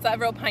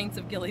 Several pints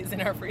of Gillies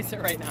in our freezer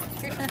right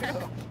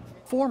now.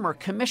 Former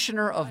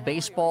Commissioner of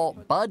Baseball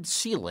Bud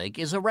Selig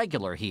is a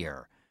regular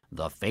here.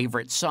 The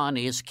favorite son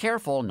is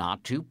careful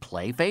not to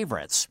play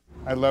favorites.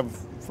 I love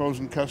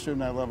frozen custard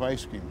and I love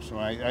ice cream, so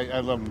I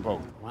love them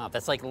both. Wow,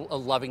 that's like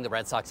loving the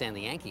Red Sox and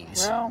the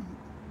Yankees. Well,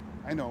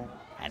 I know.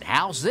 And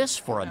how's this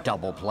for a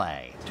double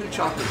play? 2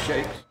 chocolate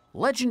shakes.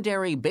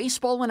 Legendary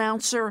baseball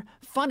announcer,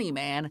 funny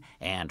man,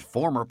 and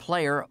former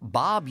player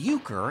Bob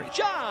Uecker,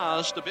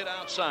 just a bit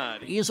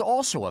outside, is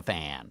also a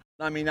fan.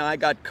 I mean, I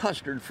got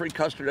custard, free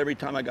custard every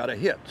time I got a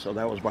hit, so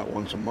that was about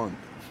once a month.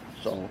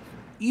 So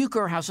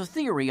Uecker has a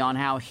theory on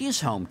how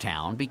his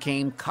hometown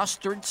became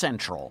custard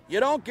central. You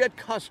don't get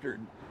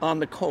custard on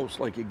the coast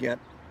like you get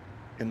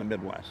in the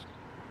Midwest.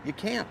 You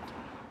can't,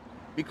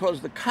 because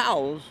the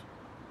cows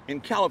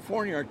in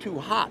California are too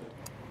hot.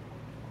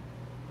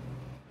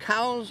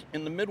 Cows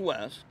in the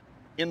Midwest,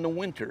 in the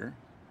winter,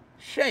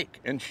 shake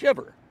and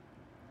shiver.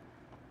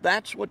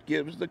 That's what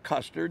gives the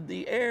custard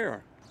the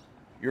air.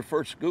 your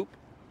first scoop,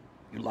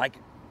 you like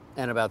it.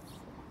 And about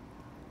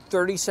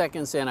 30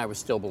 seconds in, I was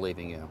still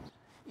believing you.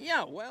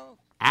 Yeah, well...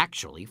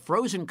 Actually,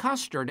 frozen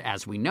custard,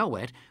 as we know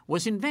it,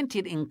 was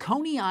invented in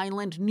Coney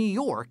Island, New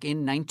York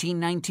in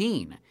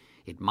 1919.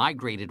 It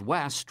migrated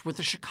west with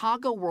the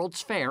Chicago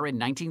World's Fair in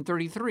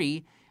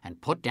 1933 and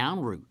put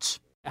down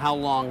roots. How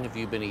long have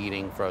you been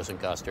eating frozen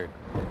custard?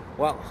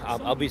 Well,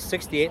 I'll be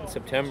 68 in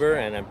September,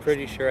 and I'm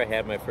pretty sure I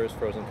had my first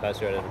frozen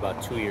custard at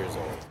about 2 years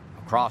old.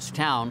 Across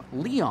town,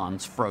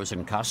 Leon's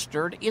frozen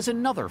custard is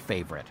another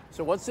favorite.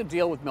 So what's the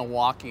deal with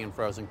Milwaukee and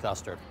frozen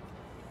custard?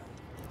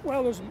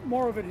 Well, there's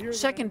more of it here.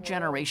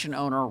 Second-generation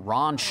owner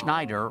Ron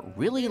Schneider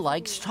really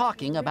likes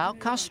talking about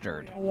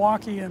custard.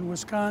 Milwaukee and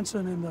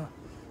Wisconsin in the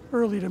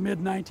early to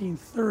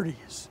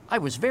mid-1930s. I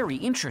was very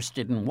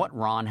interested in what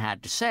Ron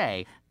had to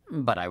say,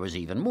 but I was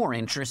even more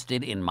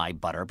interested in my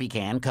butter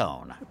pecan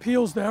cone.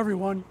 Appeals to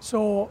everyone,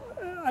 so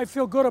I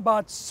feel good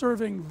about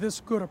serving this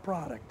good a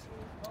product.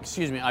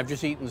 Excuse me, I've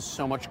just eaten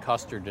so much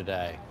custard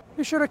today.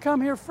 You should have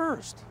come here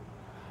first.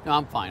 No,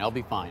 I'm fine. I'll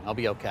be fine. I'll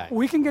be okay.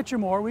 We can get you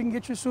more. We can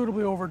get you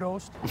suitably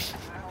overdosed.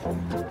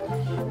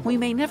 We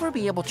may never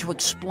be able to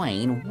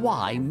explain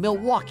why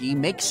Milwaukee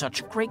makes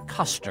such great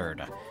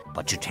custard,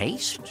 but to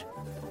taste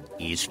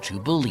is to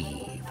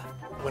believe.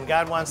 When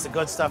God wants the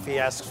good stuff, he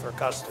asks for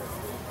custard.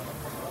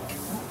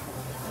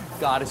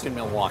 God is in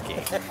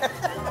Milwaukee.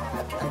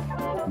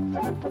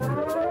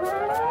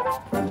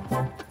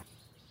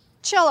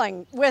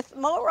 Chilling with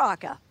Mo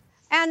Rocca.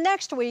 And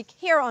next week,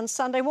 here on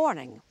Sunday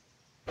Morning.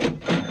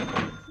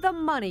 The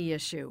money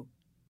issue.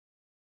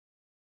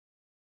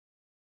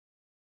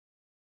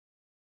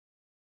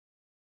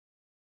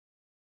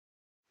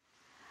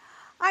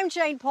 I'm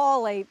Jane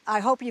Pauley. I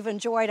hope you've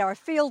enjoyed our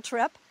field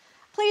trip.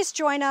 Please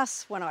join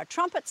us when our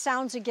trumpet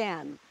sounds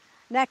again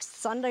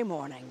next Sunday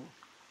morning.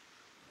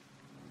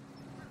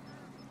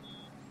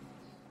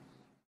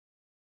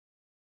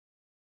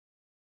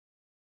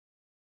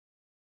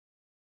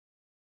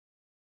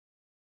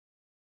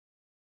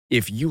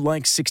 If you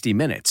like 60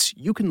 Minutes,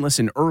 you can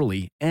listen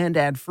early and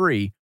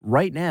ad-free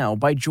right now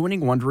by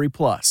joining Wondery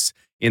Plus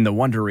in the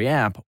Wondery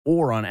app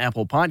or on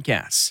Apple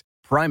Podcasts.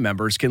 Prime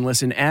members can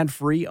listen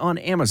ad-free on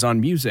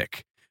Amazon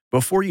Music.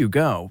 Before you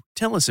go,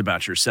 tell us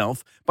about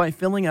yourself by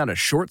filling out a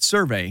short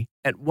survey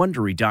at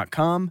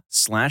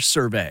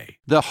Wondery.com/survey.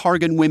 The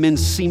Hargan women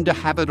seem to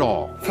have it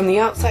all. From the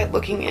outside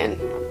looking in,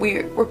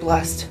 we're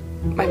blessed.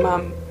 My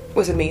mom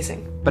was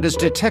amazing. But as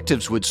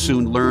detectives would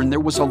soon learn, there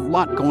was a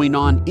lot going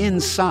on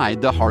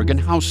inside the Hargan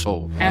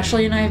household.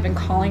 Ashley and I have been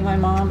calling my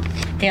mom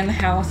and the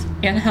house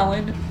and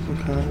Helen.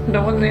 Okay.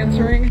 No one's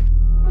answering.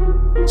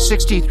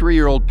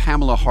 63-year-old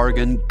Pamela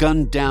Hargan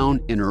gunned down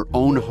in her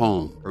own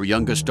home. Her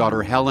youngest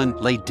daughter, Helen,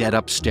 lay dead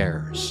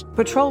upstairs.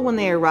 Patrol, when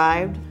they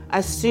arrived,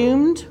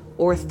 assumed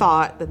or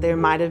thought that there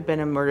might have been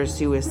a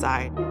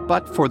murder-suicide.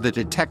 But for the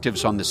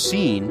detectives on the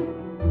scene,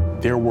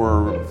 there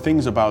were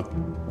things about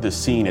the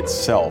scene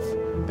itself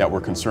that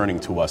were concerning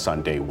to us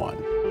on day one.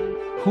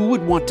 Who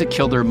would want to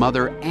kill their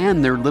mother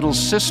and their little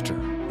sister?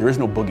 There is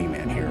no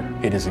boogeyman here.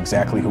 It is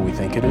exactly who we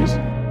think it is.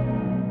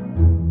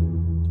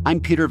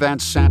 I'm Peter Van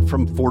Sant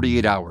from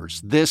 48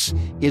 Hours. This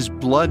is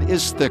Blood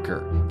is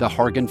Thicker, the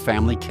Hargan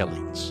Family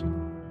Killings.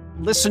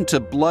 Listen to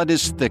Blood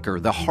is Thicker,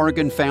 the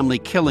Hargan Family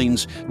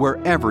Killings,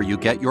 wherever you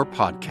get your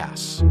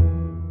podcasts.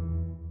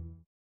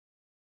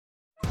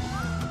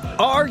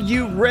 Are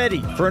you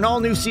ready for an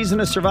all-new season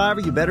of Survivor?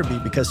 You better be,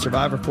 because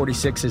Survivor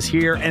 46 is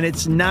here, and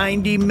it's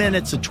 90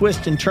 minutes of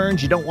twists and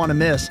turns you don't want to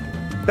miss.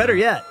 Better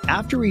yet,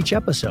 after each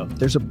episode,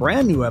 there's a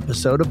brand new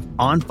episode of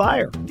On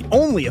Fire, the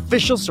only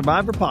official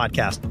Survivor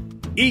podcast.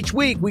 Each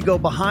week, we go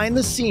behind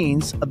the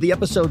scenes of the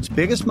episode's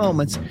biggest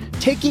moments,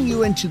 taking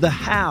you into the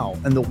how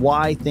and the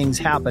why things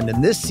happened.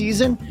 And this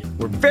season,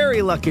 we're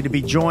very lucky to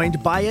be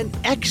joined by an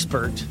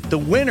expert, the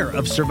winner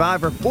of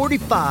Survivor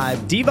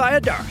 45, Dee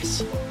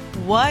Valladares.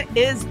 What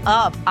is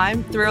up?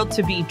 I'm thrilled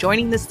to be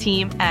joining this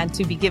team and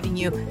to be giving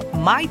you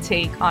my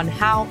take on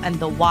how and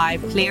the why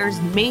players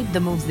made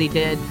the moves they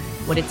did,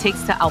 what it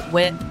takes to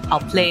outwit,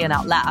 outplay, and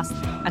outlast,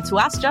 and to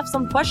ask Jeff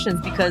some questions,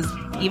 because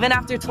even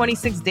after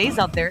 26 days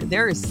out there,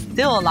 there is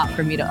still a lot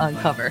for me to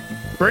uncover.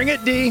 Bring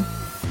it, Dee.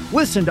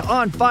 Listen to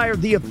On Fire,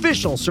 the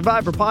official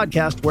Survivor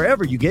podcast,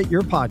 wherever you get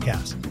your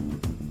podcasts.